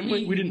enough there, didn't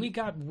we? We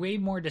got way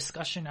more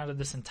discussion out of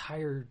this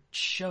entire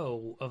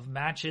show of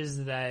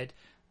matches that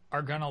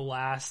are going to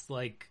last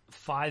like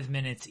 5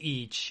 minutes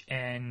each,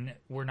 and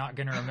we're not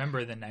going to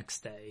remember the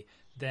next day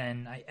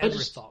than I ever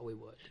thought we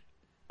would.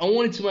 I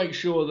wanted to make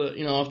sure that,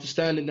 after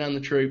standing down the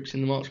troops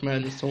in the March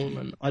Madness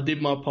tournament, I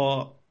did my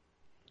part,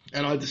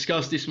 and I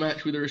discussed this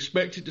match with the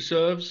respect it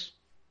deserves.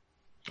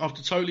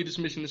 After totally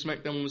dismissing the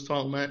SmackDown Women's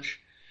title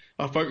match,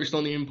 I focused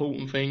on the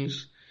important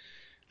things.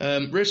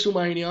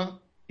 WrestleMania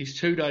is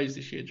 2 days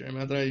this year, Jeremy.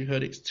 I don't know if you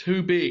heard it. It's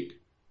too big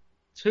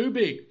for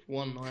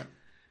one night.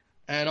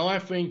 And I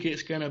think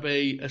it's going to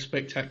be a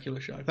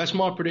spectacular show. That's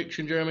my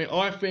prediction, Jeremy.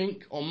 I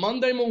think on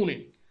Monday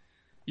morning,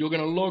 you're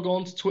going to log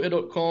on to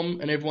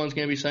twitter.com and everyone's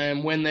going to be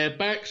saying, when their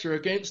backs are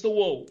against the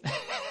wall,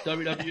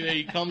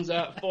 WWE comes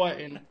out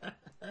fighting.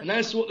 And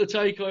that's what the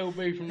takeaway will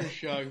be from this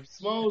show.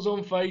 Smiles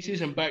on faces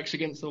and backs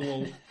against the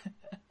wall.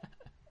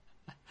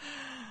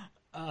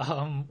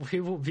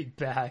 We will be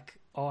back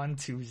on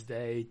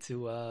Tuesday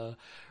to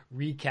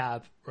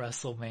recap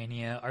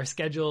WrestleMania. Our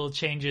schedule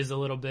changes a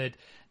little bit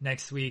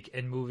next week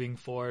and moving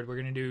forward. We're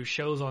going to do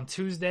shows on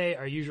Tuesday,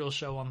 our usual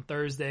show on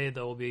Thursday,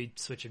 though we'll be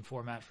switching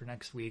format for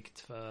next week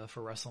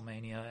for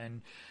WrestleMania.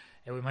 And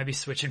we might be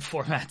switching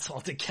formats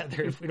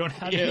altogether if we don't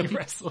have any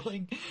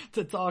wrestling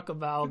to talk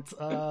about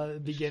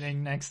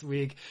beginning next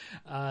week.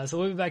 So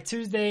we'll be back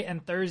Tuesday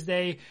and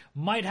Thursday.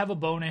 Might have a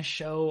bonus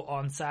show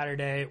on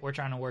Saturday. We're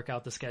trying to work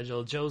out the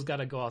schedule. Joe's got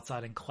to go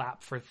outside and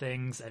clap for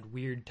things at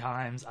weird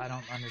times. I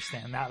don't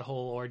understand that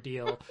whole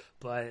ordeal,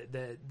 but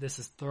this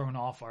has thrown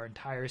off our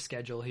entire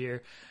schedule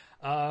here.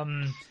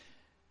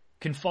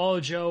 Can follow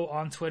Joe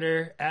on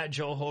Twitter at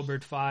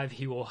JoelHolbert5.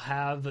 He will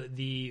have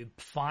the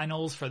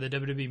finals for the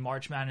WWE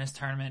March Madness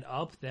tournament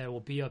up. That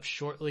will be up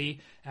shortly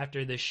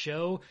after this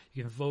show.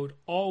 You can vote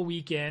all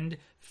weekend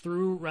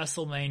through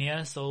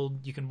WrestleMania. So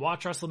you can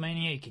watch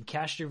WrestleMania. You can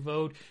cast your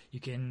vote. You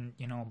can,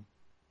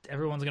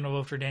 everyone's going to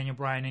vote for Daniel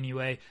Bryan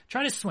anyway.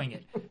 Try to swing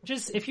it.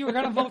 Just, if you were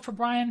going to vote for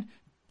Bryan,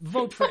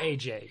 vote for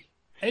AJ.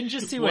 And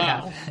just see what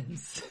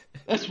happens.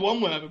 That's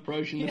one way of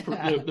approaching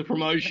the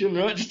promotion,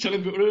 right? Just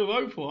telling people to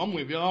vote for. I'm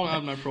with you. I don't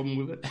have no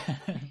problem with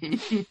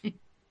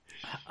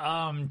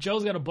it.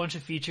 Joe's got a bunch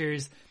of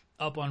features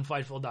up on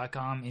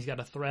Fightful.com. He's got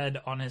a thread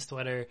on his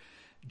Twitter.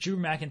 Drew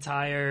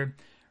McIntyre,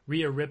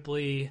 Rhea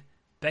Ripley,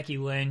 Becky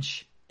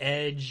Lynch,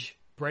 Edge,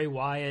 Bray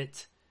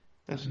Wyatt.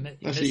 That's it.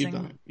 You've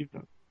done it.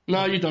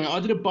 No, you've done it. I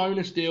did a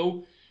bonus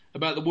deal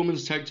about the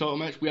women's tag title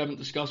match we haven't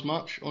discussed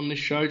much on this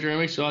show,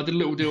 Jeremy, so I did a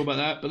little deal about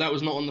that, but that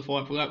was not on the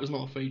Fightful. That was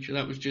not a feature.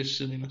 That was just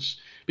silliness.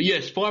 But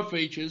yes, 5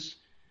 features.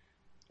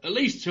 At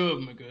least 2 of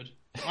them are good.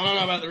 I don't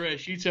know about the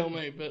rest. You tell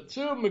me, but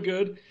 2 of them are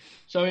good.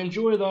 So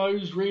enjoy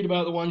those. Read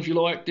about the ones you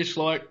like,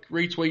 dislike,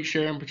 retweet,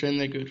 share, and pretend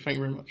they're good. Thank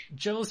you very much.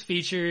 Joe's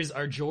features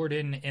are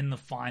Jordan in the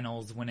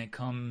finals when it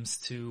comes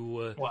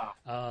to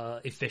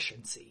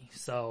efficiency.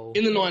 So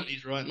in the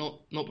 90s, right?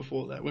 Not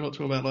before that. We're not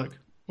talking about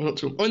we're not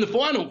talking. Oh, in the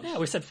final. Yeah,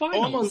 we said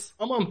finals.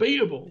 I'm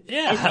unbeatable.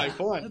 Yeah. Okay,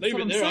 fine. Leave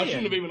it there. Saying. I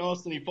shouldn't have even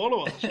asked any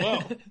followers.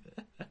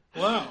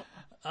 Wow.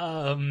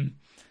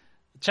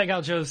 Check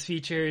out Joe's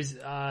features.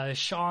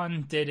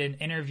 Sean did an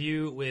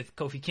interview with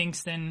Kofi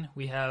Kingston.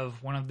 We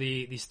have one of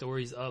the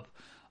stories up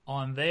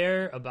on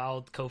there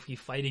about Kofi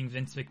fighting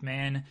Vince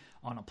McMahon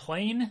on a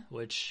plane,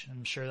 which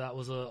I'm sure that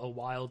was a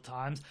wild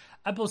times.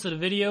 I posted a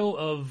video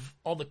of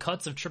all the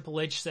cuts of Triple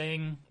H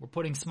saying we're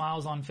putting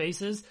smiles on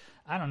faces.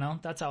 I don't know.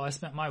 That's how I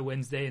spent my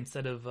Wednesday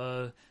instead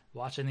of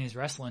watching these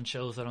wrestling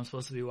shows that I'm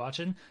supposed to be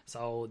watching.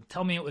 So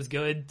tell me it was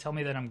good. Tell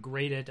me that I'm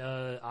great at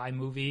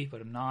iMovie, but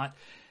I'm not.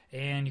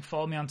 And you can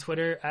follow me on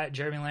Twitter at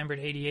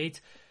JeremyLambert88.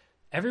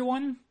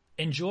 Everyone,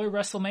 enjoy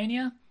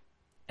WrestleMania.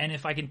 And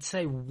if I can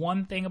say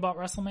one thing about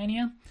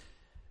WrestleMania,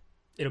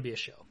 it'll be a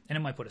show. And it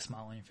might put a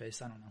smile on your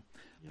face. I don't know.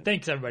 Yep.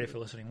 Thanks, everybody, for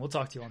listening. We'll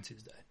talk to you on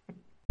Tuesday.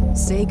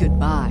 Say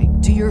goodbye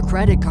to your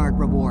credit card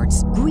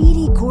rewards.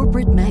 Greedy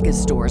corporate mega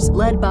stores,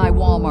 led by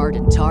Walmart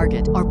and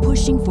Target, are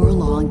pushing for a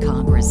law in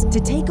Congress to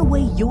take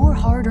away your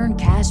hard-earned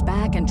cash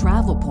back and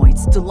travel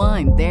points to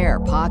line their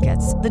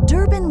pockets. The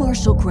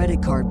Durbin-Marshall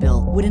credit card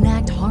bill would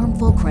enact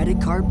harmful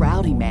credit card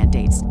routing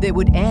mandates that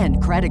would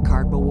end credit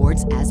card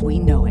rewards as we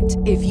know it.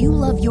 If you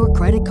love your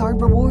credit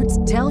card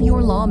rewards, tell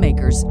your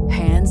lawmakers,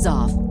 hands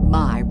off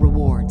my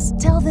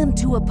rewards. Tell them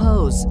to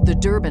oppose the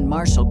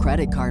Durbin-Marshall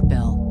credit card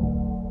bill.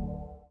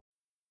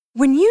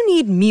 When you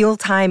need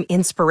mealtime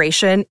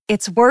inspiration,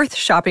 it's worth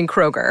shopping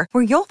Kroger,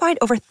 where you'll find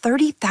over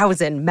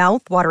 30,000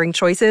 mouth-watering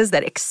choices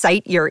that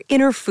excite your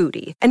inner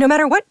foodie. And no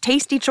matter what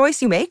tasty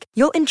choice you make,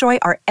 you'll enjoy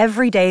our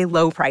everyday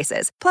low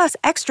prices, plus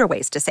extra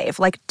ways to save,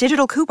 like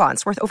digital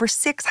coupons worth over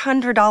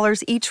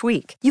 $600 each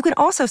week. You can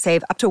also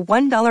save up to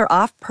 $1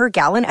 off per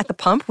gallon at the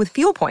pump with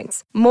fuel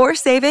points. More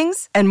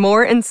savings and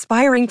more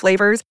inspiring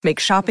flavors make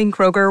shopping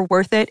Kroger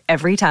worth it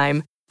every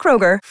time.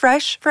 Kroger,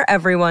 fresh for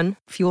everyone.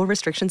 Fuel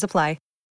restrictions apply.